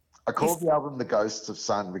 I called the album The Ghosts of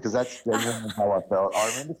Sun because that's genuinely how I felt. I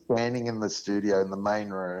remember standing in the studio in the main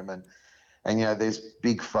room and there's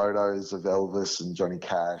big photos of Elvis and Johnny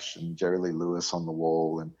Cash and Jerry Lee Lewis on the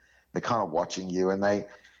wall, and they're kind of watching you, and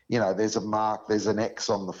there's an X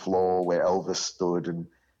on the floor where Elvis stood, and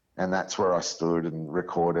that's where I stood and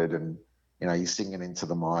recorded, and you're singing into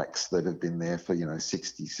the mics that have been there for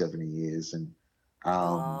 60, 70 years, and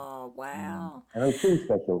oh, wow. And it was pretty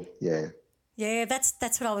special. Yeah,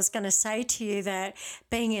 that's what I was going to say to you, that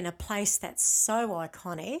being in a place that's so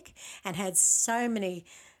iconic and had so many,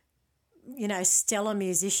 stellar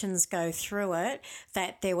musicians go through it,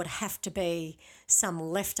 that there would have to be some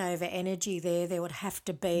leftover energy there. There would have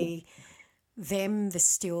to be them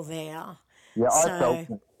still there. Yeah, I felt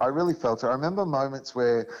it. I really felt it. I remember moments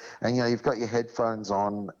where, you've got your headphones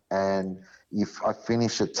on and I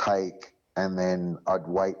finish a take, and then I'd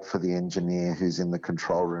wait for the engineer who's in the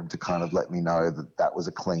control room to kind of let me know that was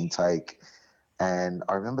a clean take. And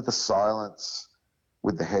I remember the silence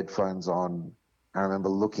with the headphones on. I remember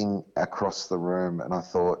looking across the room and I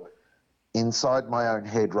thought, inside my own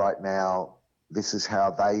head right now, this is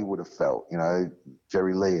how they would have felt,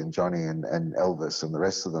 Jerry Lee and Johnny and Elvis and the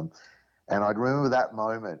rest of them. And I'd remember that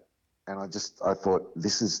moment, and I thought,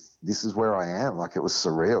 this is where I am. Like, it was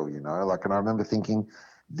surreal, and I remember thinking,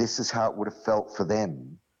 this is how it would have felt for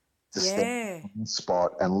them to stand on the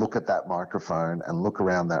spot and look at that microphone and look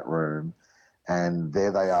around that room, and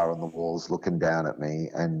there they are on the walls looking down at me,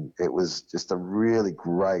 and it was just a really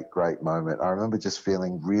great moment. I remember just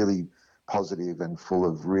feeling really positive and full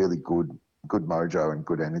of really good mojo and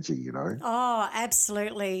good energy, Oh,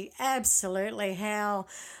 absolutely. Absolutely.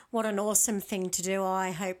 What an awesome thing to do.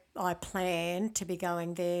 I plan to be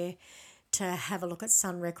going there to have a look at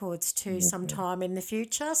Sun Records too sometime in the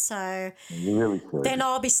future. So really cool. Then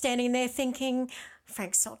I'll be standing there thinking,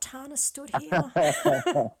 Frank Sultana stood here.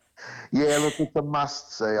 Yeah, look, it's a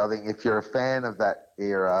must-see. I think if you're a fan of that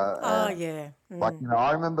era. Oh, yeah. Like,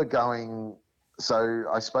 I remember going, so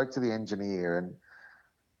I spoke to the engineer, and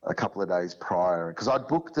a couple of days prior, because I'd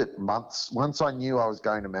booked it months. Once I knew I was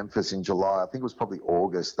going to Memphis in July, I think it was probably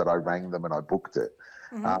August that I rang them and I booked it.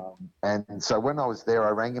 And so when I was there, I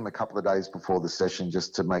rang him a couple of days before the session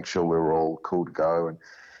just to make sure we were all cool to go.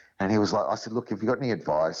 And he was like, I said, look, have you got any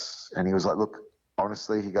advice? And he was like, look,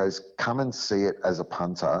 honestly, he goes, come and see it as a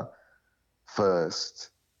punter first,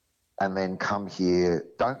 and then come here.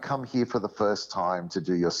 Don't come here for the first time to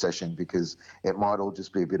do your session because it might all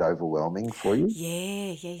just be a bit overwhelming for you.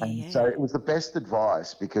 And so it was the best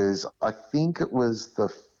advice, because I think it was the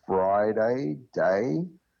Friday day.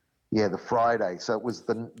 Yeah, the Friday. So it was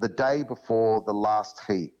the day before the last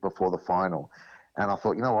heat, before the final. And I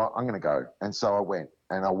thought, you know what, I'm going to go. And so I went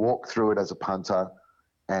and I walked through it as a punter,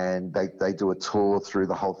 and they do a tour through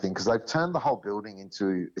the whole thing, because they've turned the whole building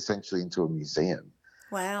essentially into a museum.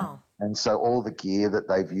 Wow. And so all the gear that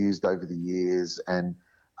they've used over the years, and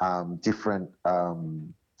different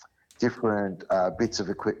bits of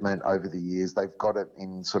equipment over the years, they've got it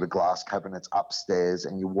in sort of glass cabinets upstairs,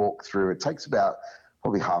 and you walk through. It takes about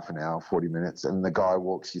probably half an hour, 40 minutes, and the guy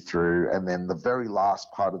walks you through. And then the very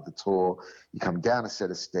last part of the tour, you come down a set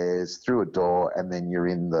of stairs, through a door, and then you're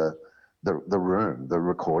in the room, the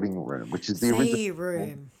recording room, which is the original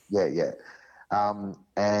room. Yeah.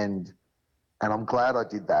 And I'm glad I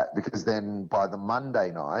did that, because then by the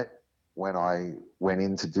Monday night, when I went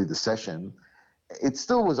in to do the session, it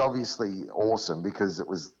still was obviously awesome because it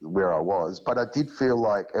was where I was, but I did feel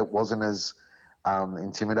like it wasn't as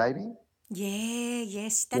intimidating.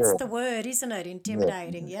 Yes, that's the word, isn't it?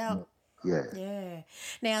 Intimidating, yeah.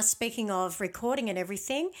 Now, speaking of recording and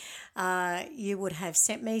everything, you would have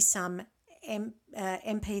sent me some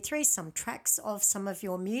MP3, some tracks of some of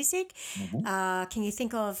your music. Can you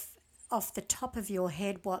think of, off the top of your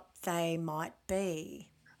head, what they might be?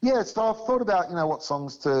 Yeah, so I've thought about, what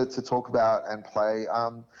songs to talk about and play.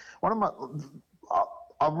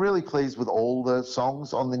 I'm really pleased with all the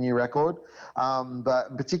songs on the new record,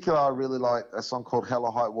 but in particular, I really like a song called Hell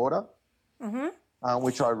or High Water,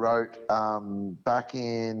 which I wrote back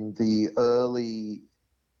in the early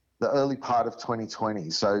part of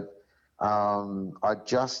 2020. So I'd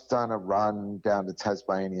just done a run down to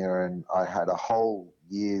Tasmania, and I had a whole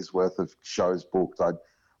year's worth of shows booked.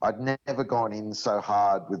 I'd never gone in so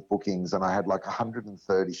hard with bookings, and I had like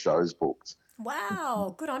 130 shows booked.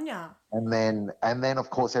 Wow, good on ya. And then of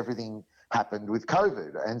course everything happened with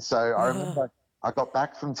COVID, and so I remember I got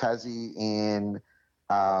back from Tassie in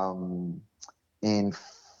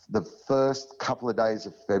the first couple of days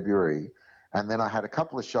of February, and then I had a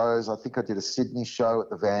couple of shows. I think I did a Sydney show at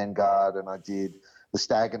the Vanguard, and I did the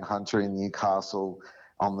Stag and Hunter in Newcastle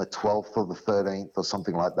on the 12th or the 13th or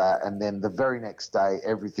something like that. And then the very next day,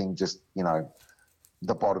 everything just,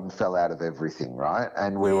 the bottom fell out of everything, right?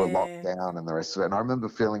 And we were locked down and the rest of it. And I remember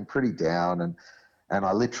feeling pretty down, and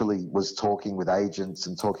I literally was talking with agents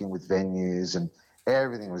and talking with venues, and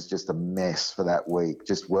everything was just a mess for that week,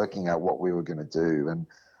 just working out what we were going to do. And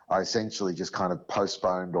I essentially just kind of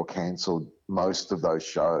postponed or cancelled most of those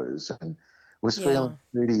shows, and was feeling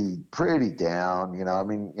pretty down.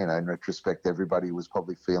 In retrospect, everybody was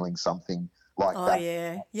probably feeling something like that.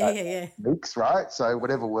 Yeah. Weeks, right? So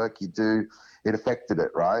whatever work you do, it affected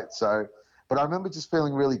it, right? So, but I remember just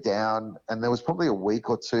feeling really down, and there was probably a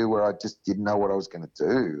week or two where I just didn't know what I was going to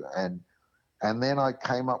do. And then I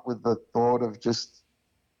came up with the thought of just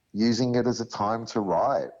using it as a time to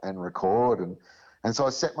write and record. And so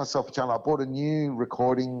I set myself a challenge. I bought a new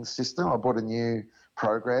recording system. I bought a new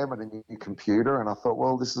program and a new computer, and I thought,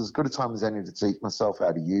 well, this is as good a time as any to teach myself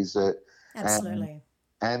how to use it. Absolutely.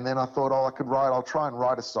 And then I thought, I'll try and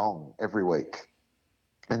write a song every week.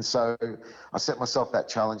 And so I set myself that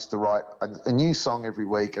challenge to write a new song every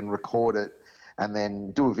week and record it, and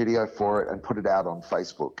then do a video for it and put it out on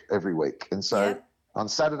Facebook every week. And so on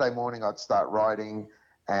Saturday morning, I'd start writing,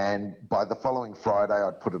 and by the following Friday,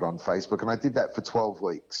 I'd put it on Facebook. And I did that for 12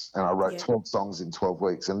 weeks, and I wrote 12 songs in 12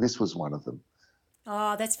 weeks, and this was one of them.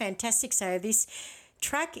 Oh, that's fantastic. So this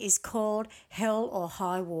track is called Hell or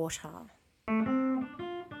High Water.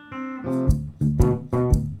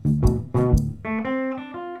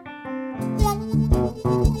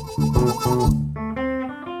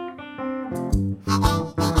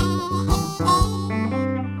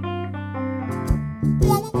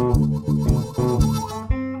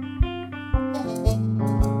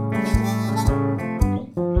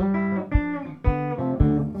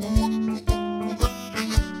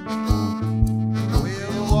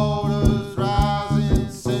 Water's rising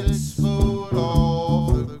 6 foot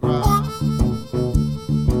off the ground.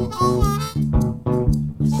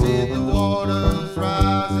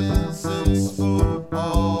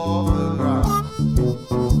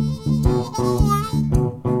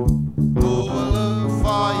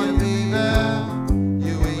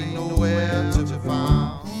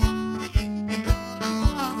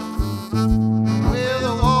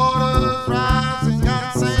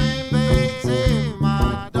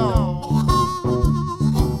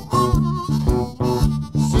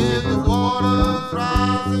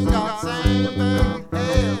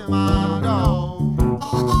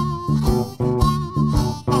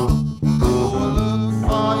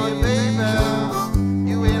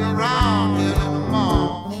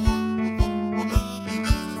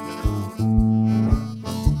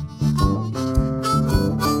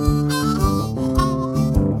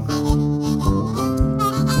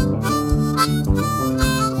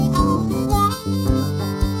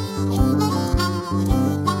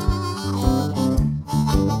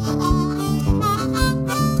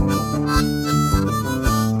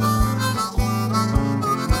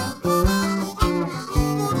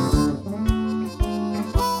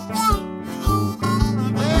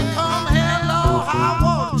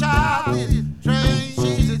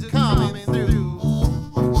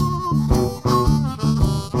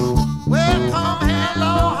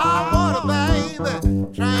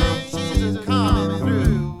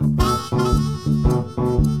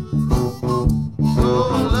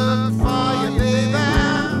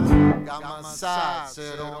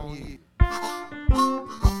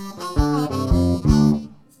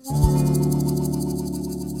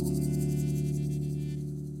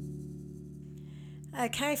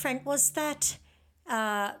 Okay, Frank,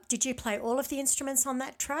 did you play all of the instruments on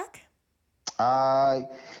that track?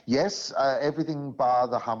 Yes, everything bar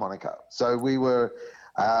the harmonica. So we were,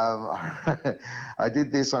 I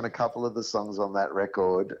did this on a couple of the songs on that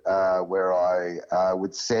record where I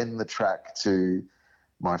would send the track to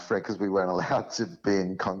my friend because we weren't allowed to be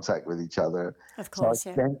in contact with each other. Of So course, I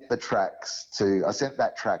yeah. sent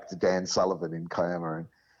that track to Dan Sullivan in Kiama,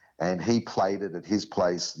 and he played it at his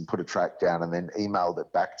place and put a track down and then emailed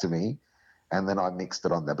it back to me, and then I mixed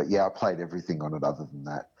it on there. But yeah, I played everything on it other than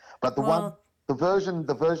that. But the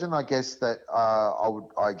version I guess that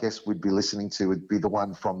I guess we'd be listening to would be the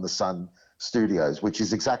one from the Sun Studios, which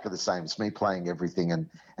is exactly the same. It's me playing everything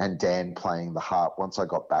and Dan playing the harp. Once I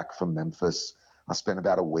got back from Memphis, I spent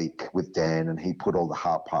about a week with Dan and he put all the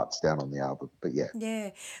harp parts down on the album. But yeah. Yeah,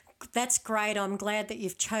 that's great. I'm glad that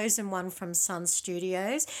you've chosen one from Sun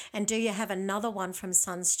Studios. And do you have another one from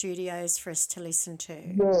Sun Studios for us to listen to?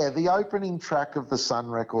 Yeah, the opening track of the Sun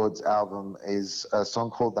Records album is a song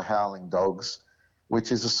called The Howling Dogs,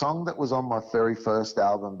 which is a song that was on my very first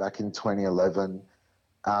album back in 2011,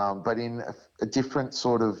 but in a different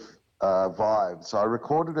sort of vibe. So I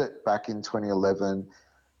recorded it back in 2011,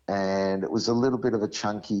 and it was a little bit of a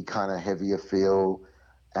chunky, kind of heavier feel.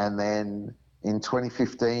 And then in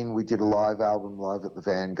 2015, we did a live album live at the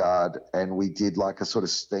Vanguard, and we did like a sort of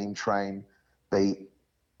steam train beat,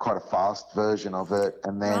 quite a fast version of it.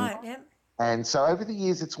 And then, Right, yeah. and so over the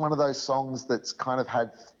years, it's one of those songs that's kind of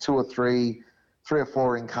had three or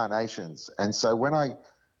four incarnations. And so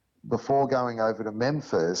before going over to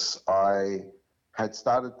Memphis, I had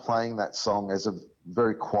started playing that song as a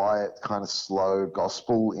very quiet, kind of slow,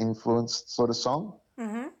 gospel influenced sort of song.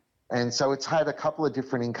 Mm-hmm. And so it's had a couple of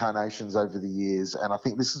different incarnations over the years. And I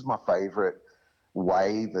think this is my favorite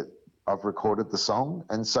way that I've recorded the song.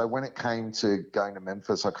 And so when it came to going to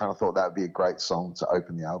Memphis, I kind of thought that would be a great song to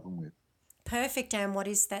open the album with. Perfect. And what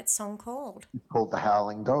is that song called? It's called The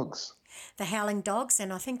Howling Dogs. The Howling Dogs,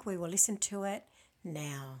 and I think we will listen to it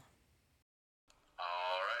now.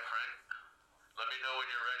 All right, Frank. Let me know when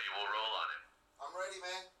you're ready. We'll roll on it. I'm ready,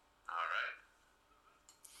 man. All right.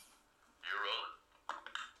 You're rolling.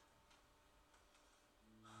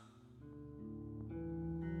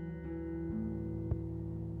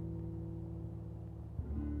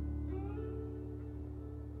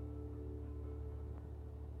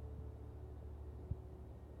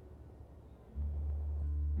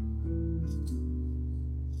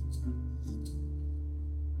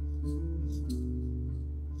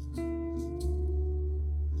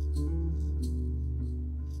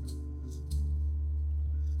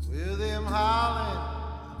 With them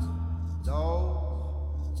howling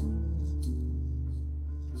dogs,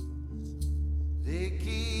 they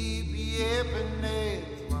keep yipping at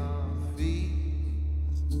my feet.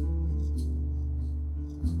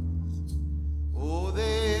 Oh,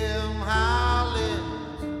 them howling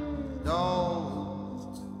dogs,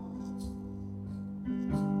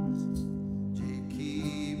 they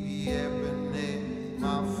keep yipping at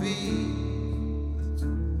my feet.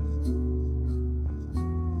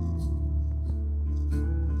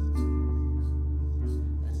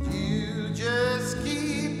 Just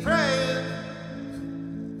keep praying,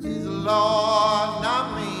 is the Lord,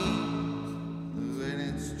 not me. When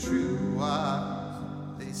it's true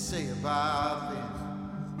what they say about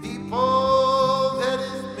them people that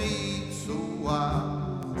is me. So I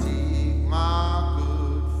take my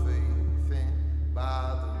good faith and by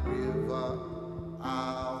the river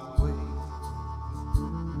I'll wait.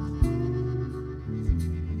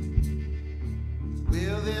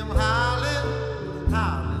 With them howling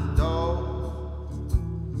dogs,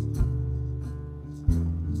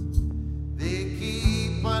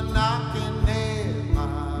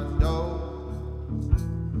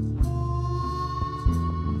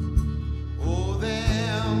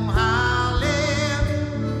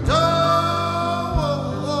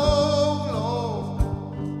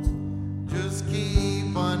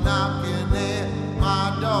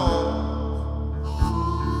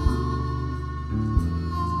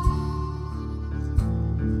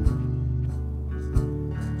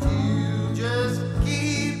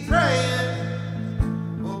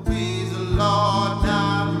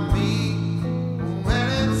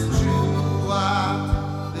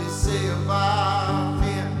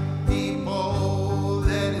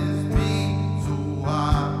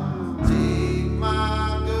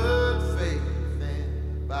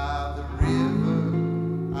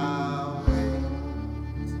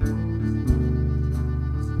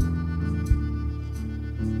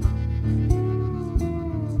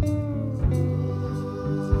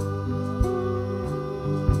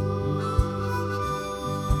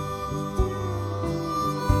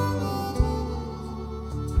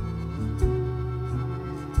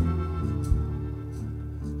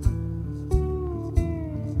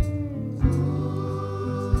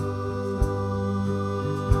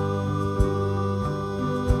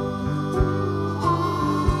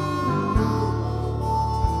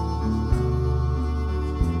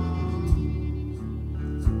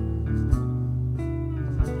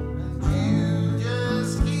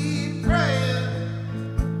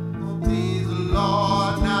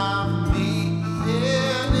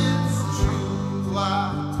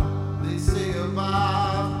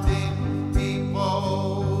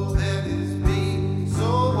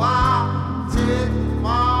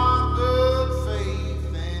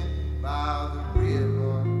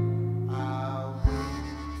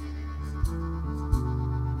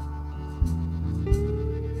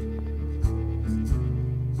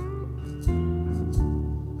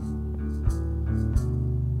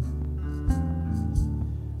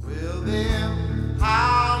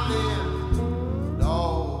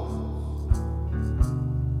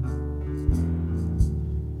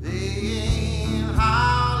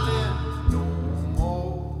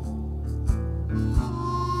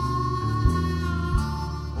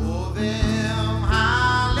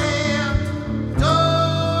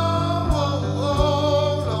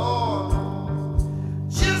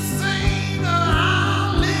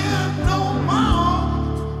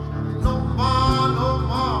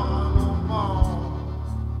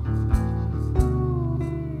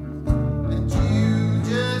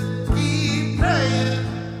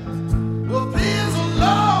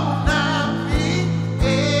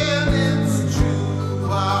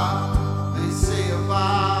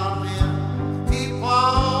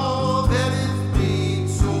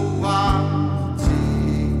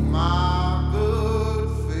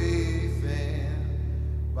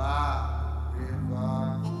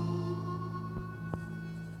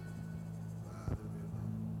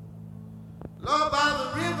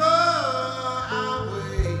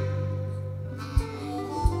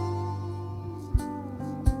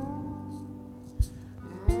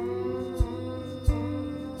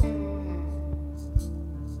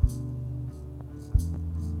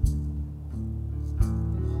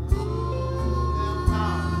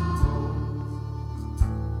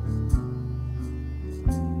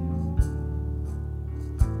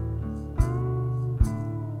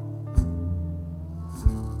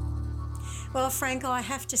 Well, Frank, I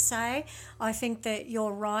have to say, I think that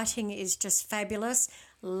your writing is just fabulous.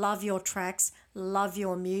 Love your tracks, love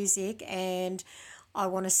your music, and I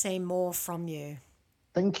want to see more from you.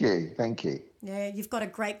 Thank you. Thank you. Yeah, you've got a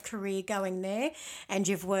great career going there, and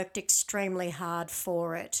you've worked extremely hard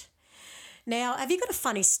for it. Now, have you got a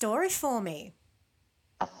funny story for me?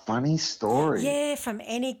 A funny story. Yeah, from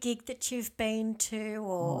any gig that you've been to,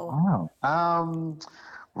 or Wow.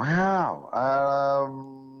 Wow. or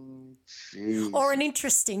Jeez. an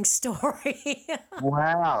interesting story.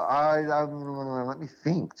 Wow. Let me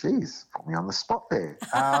think. Jeez, put me on the spot there.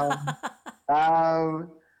 Um,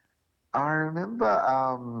 I remember.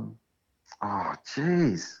 Oh,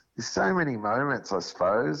 jeez. There's so many moments, I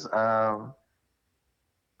suppose. Oh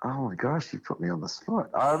my gosh, you put me on the spot.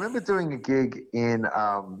 I remember doing a gig in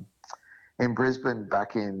Brisbane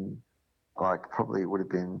back in, like, probably it would have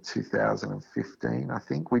been 2015. I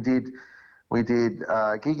think we did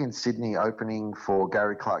a gig in Sydney opening for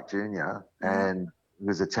Gary Clark Jr. and he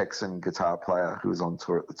was a Texan guitar player who was on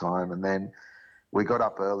tour at the time. And then we got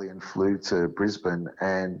up early and flew to Brisbane,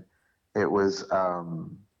 and it was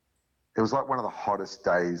it was like one of the hottest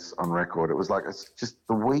days on record. It was like it's just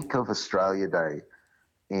the week of Australia Day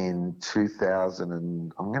in 2000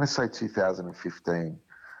 and I'm going to say 2015.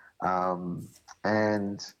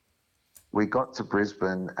 And we got to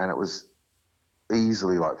Brisbane and it was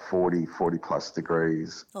easily like 40 plus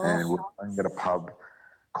degrees. And we were playing at a pub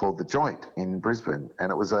called The Joint in Brisbane.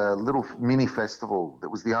 And it was a little mini festival. It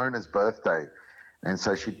was the owner's birthday. And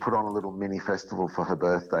so she'd put on a little mini festival for her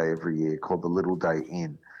birthday every year called the Little Day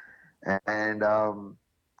Inn.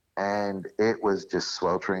 And it was just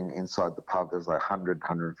sweltering inside the pub. There was like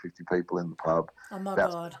 150 people in the pub. Oh my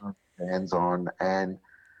About God. Fans on, and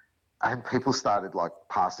people started like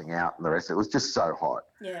passing out, and the rest. It was just so hot.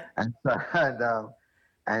 Yeah. And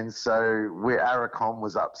so Aracom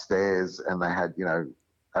was upstairs, and they had, and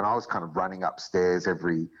I was kind of running upstairs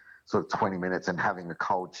every sort of 20 minutes and having a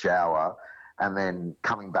cold shower, and then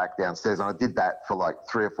coming back downstairs. And I did that for like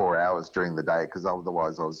 3 or 4 hours during the day because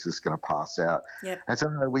otherwise I was just going to pass out. Yep. And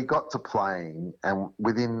so we got to playing, and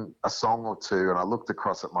within a song or two, and I looked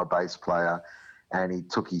across at my bass player, and he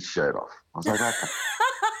took his shirt off. I was like, okay.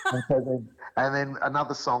 and then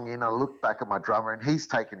another song in, I looked back at my drummer, and he's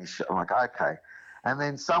taken his shirt. I'm like, okay. And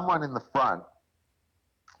then someone in the front,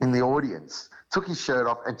 in the audience, took his shirt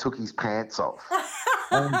off and took his pants off.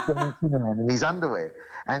 And in his underwear.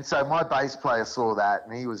 And so my bass player saw that,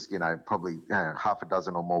 and he was, probably half a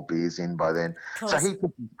dozen or more beers in by then. So he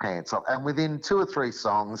took his pants off. And within 2 or 3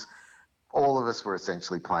 songs, all of us were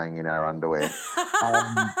essentially playing in our underwear.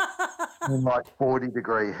 In like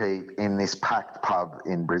 40-degree heat in this packed pub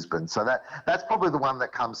in Brisbane. So that's probably the one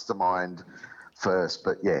that comes to mind first.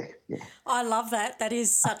 But yeah. I love that. That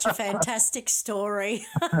is such a fantastic story.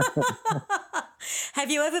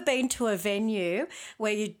 Have you ever been to a venue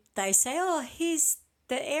where they say, oh, here's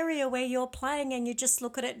the area where you're playing, and you just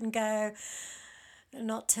look at it and go,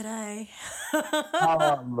 not today?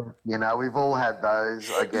 Look, we've all had those,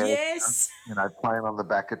 I guess. Yes. Playing on the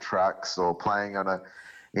back of trucks or playing on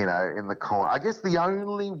in the corner. I guess the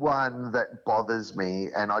only one that bothers me,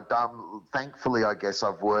 and thankfully, I guess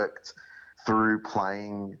I've worked through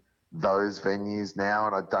playing those venues now,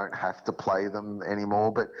 and I don't have to play them anymore.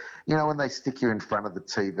 But when they stick you in front of the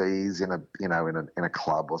TVs in a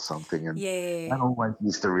club or something, and that always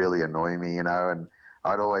used to really annoy me, and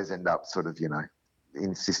I'd always end up sort of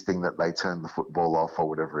insisting that they turn the football off or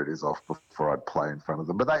whatever it is off before I'd play in front of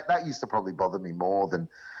them. But that used to probably bother me more than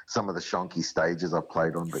some of the shonky stages I've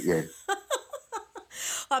played on. But yeah.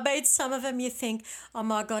 I mean, some of them you think, oh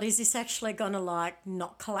my God, is this actually going to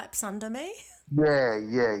not collapse under me?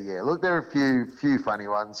 Yeah. Look, there are a few funny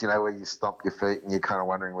ones, where you stomp your feet and you're kind of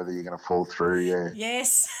wondering whether you're going to fall through. Yeah.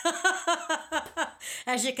 Yes.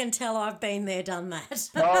 As you can tell, I've been there, done that.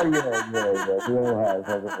 Oh yeah. We all have,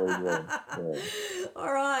 haven't we? Yeah.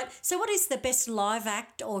 All right. So, what is the best live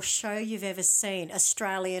act or show you've ever seen,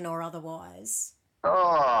 Australian or otherwise?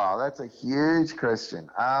 Oh, that's a huge question.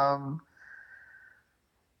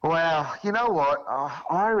 Well, you know what?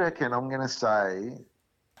 I reckon I'm going to say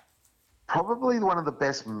probably one of the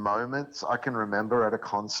best moments I can remember at a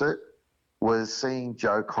concert was seeing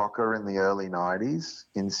Joe Cocker in the early 90s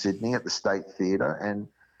in Sydney at the State Theatre. And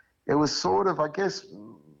it was sort of, I guess,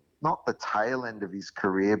 not the tail end of his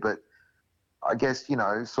career, but I guess,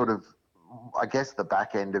 the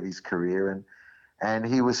back end of his career. And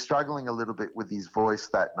he was struggling a little bit with his voice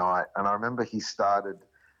that night. And I remember he started,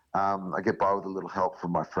 I get by with a little help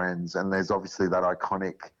from my friends. And there's obviously that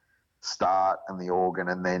iconic start and the organ.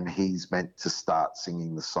 And then he's meant to start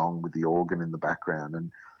singing the song with the organ in the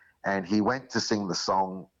background. And he went to sing the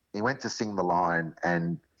song he went to sing the line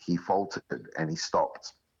and he faltered and he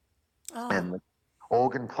stopped. Oh, And the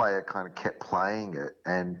organ player kind of kept playing it,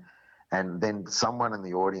 and then someone in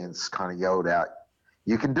the audience kind of yelled out,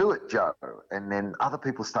 "You can do it, Joe!" And then other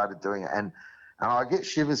people started doing it, and I get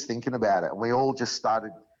shivers thinking about it. And we all just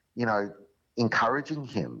started, encouraging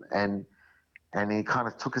him, and he kind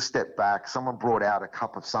of took a step back. Someone brought out a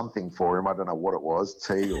cup of something for him. I don't know what it was,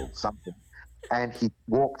 tea or something. And he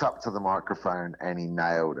walked up to the microphone and he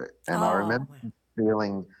nailed it. And I remember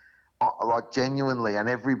feeling like genuinely, and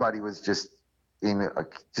everybody was just in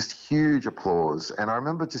just huge applause. And I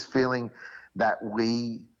remember just feeling that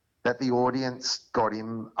the audience got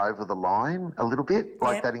him over the line a little bit,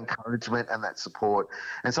 like that encouragement and that support.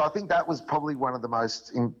 And so I think that was probably one of the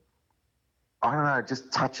most,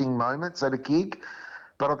 just touching moments at a gig.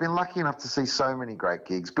 But I've been lucky enough to see so many great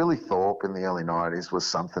gigs. Billy Thorpe in the early 90s was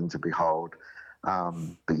something to behold.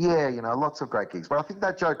 But yeah, lots of great gigs. But I think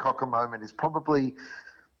that Joe Cocker moment is probably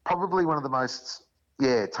one of the most,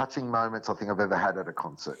 touching moments I think I've ever had at a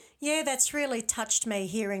concert. Yeah, that's really touched me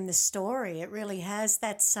hearing the story. It really has.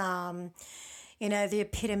 That's, the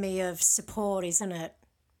epitome of support, isn't it?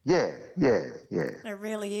 Yeah. It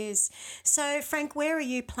really is. So, Frank, where are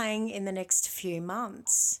you playing in the next few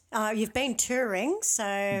months? You've been touring, so...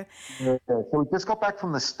 Yeah, so we just got back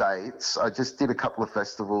from the States. I just did a couple of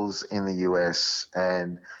festivals in the US,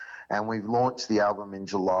 and we've launched the album in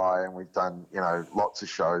July, and we've done, lots of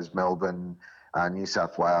shows, Melbourne, New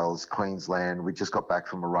South Wales, Queensland. We just got back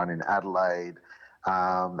from a run in Adelaide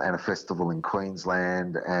and a festival in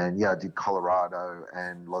Queensland. And, I did Colorado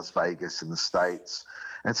and Las Vegas in the States.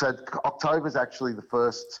 And so October's actually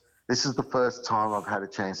this is the first time I've had a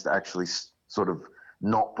chance to actually sort of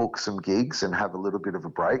not book some gigs and have a little bit of a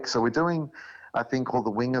break. So we're doing, I think, called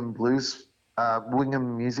the Wingham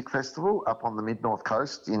Music Festival up on the Mid-North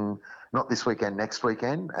Coast not this weekend, next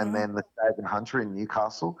weekend, and then the Stag and Hunter in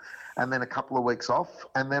Newcastle, and then a couple of weeks off.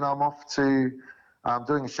 And then I'm off to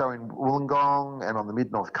doing a show in Wollongong and on the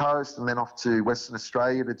Mid-North Coast, and then off to Western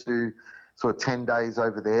Australia to do sort of 10 days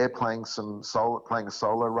over there, playing a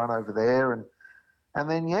solo run over there, and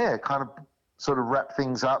then kind of sort of wrap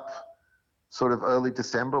things up sort of early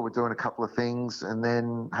December. We're doing a couple of things and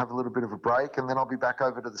then have a little bit of a break, and then I'll be back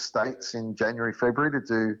over to the States in January, February to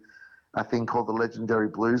do a thing called the Legendary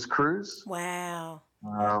Blues Cruise. Wow.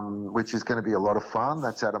 Which is going to be a lot of fun.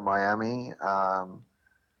 That's out of Miami. So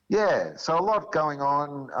a lot going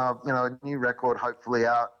on, a new record hopefully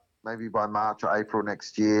out maybe by March or April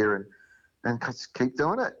next year, and just keep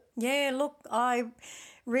doing it. Yeah, look, I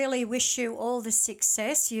really wish you all the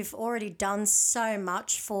success. You've already done so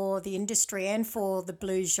much for the industry and for the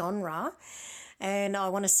blues genre, and I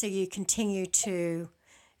want to see you continue to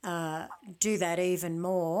do that even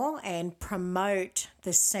more and promote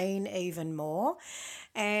the scene even more.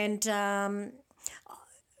 And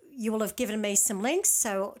you will have given me some links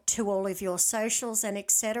to all of your socials and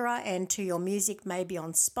etc., and to your music maybe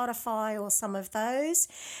on Spotify or some of those.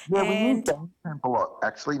 Yeah, we use Bandcamp a lot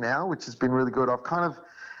actually now, which has been really good.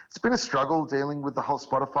 It's been a struggle dealing with the whole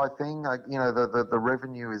Spotify thing. The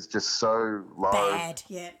revenue is just so low. Bad,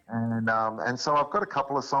 yeah. And so I've got a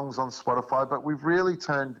couple of songs on Spotify, but we've really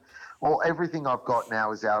everything I've got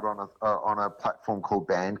now is out on a platform called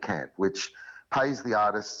Bandcamp, which pays the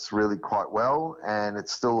artists really quite well, and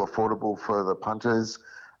it's still affordable for the punters.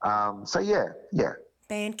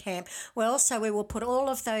 Bandcamp. Well, so we will put all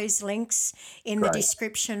of those links in the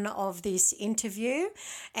description of this interview,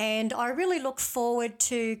 and I really look forward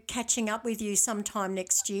to catching up with you sometime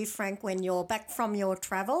next year, Frank, when you're back from your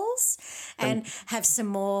travels and have some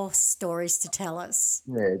more stories to tell us.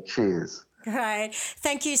 Yeah, cheers. Great.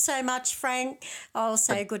 Thank you so much, Frank. I'll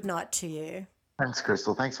say good night to you. Thanks,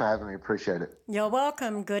 Crystal. Thanks for having me. Appreciate it. You're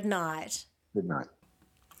welcome. Good night. Good night.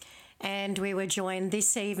 And we were joined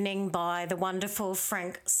this evening by the wonderful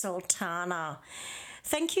Frank Sultana.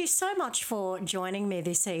 Thank you so much for joining me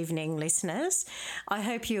this evening, listeners. I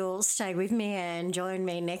hope you'll stay with me and join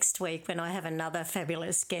me next week when I have another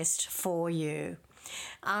fabulous guest for you.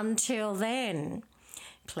 Until then,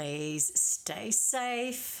 please stay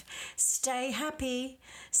safe, stay happy,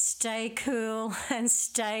 stay cool, and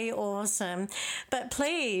stay awesome. But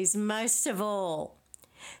please, most of all,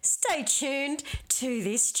 stay tuned to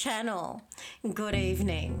this channel. Good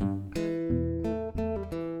evening.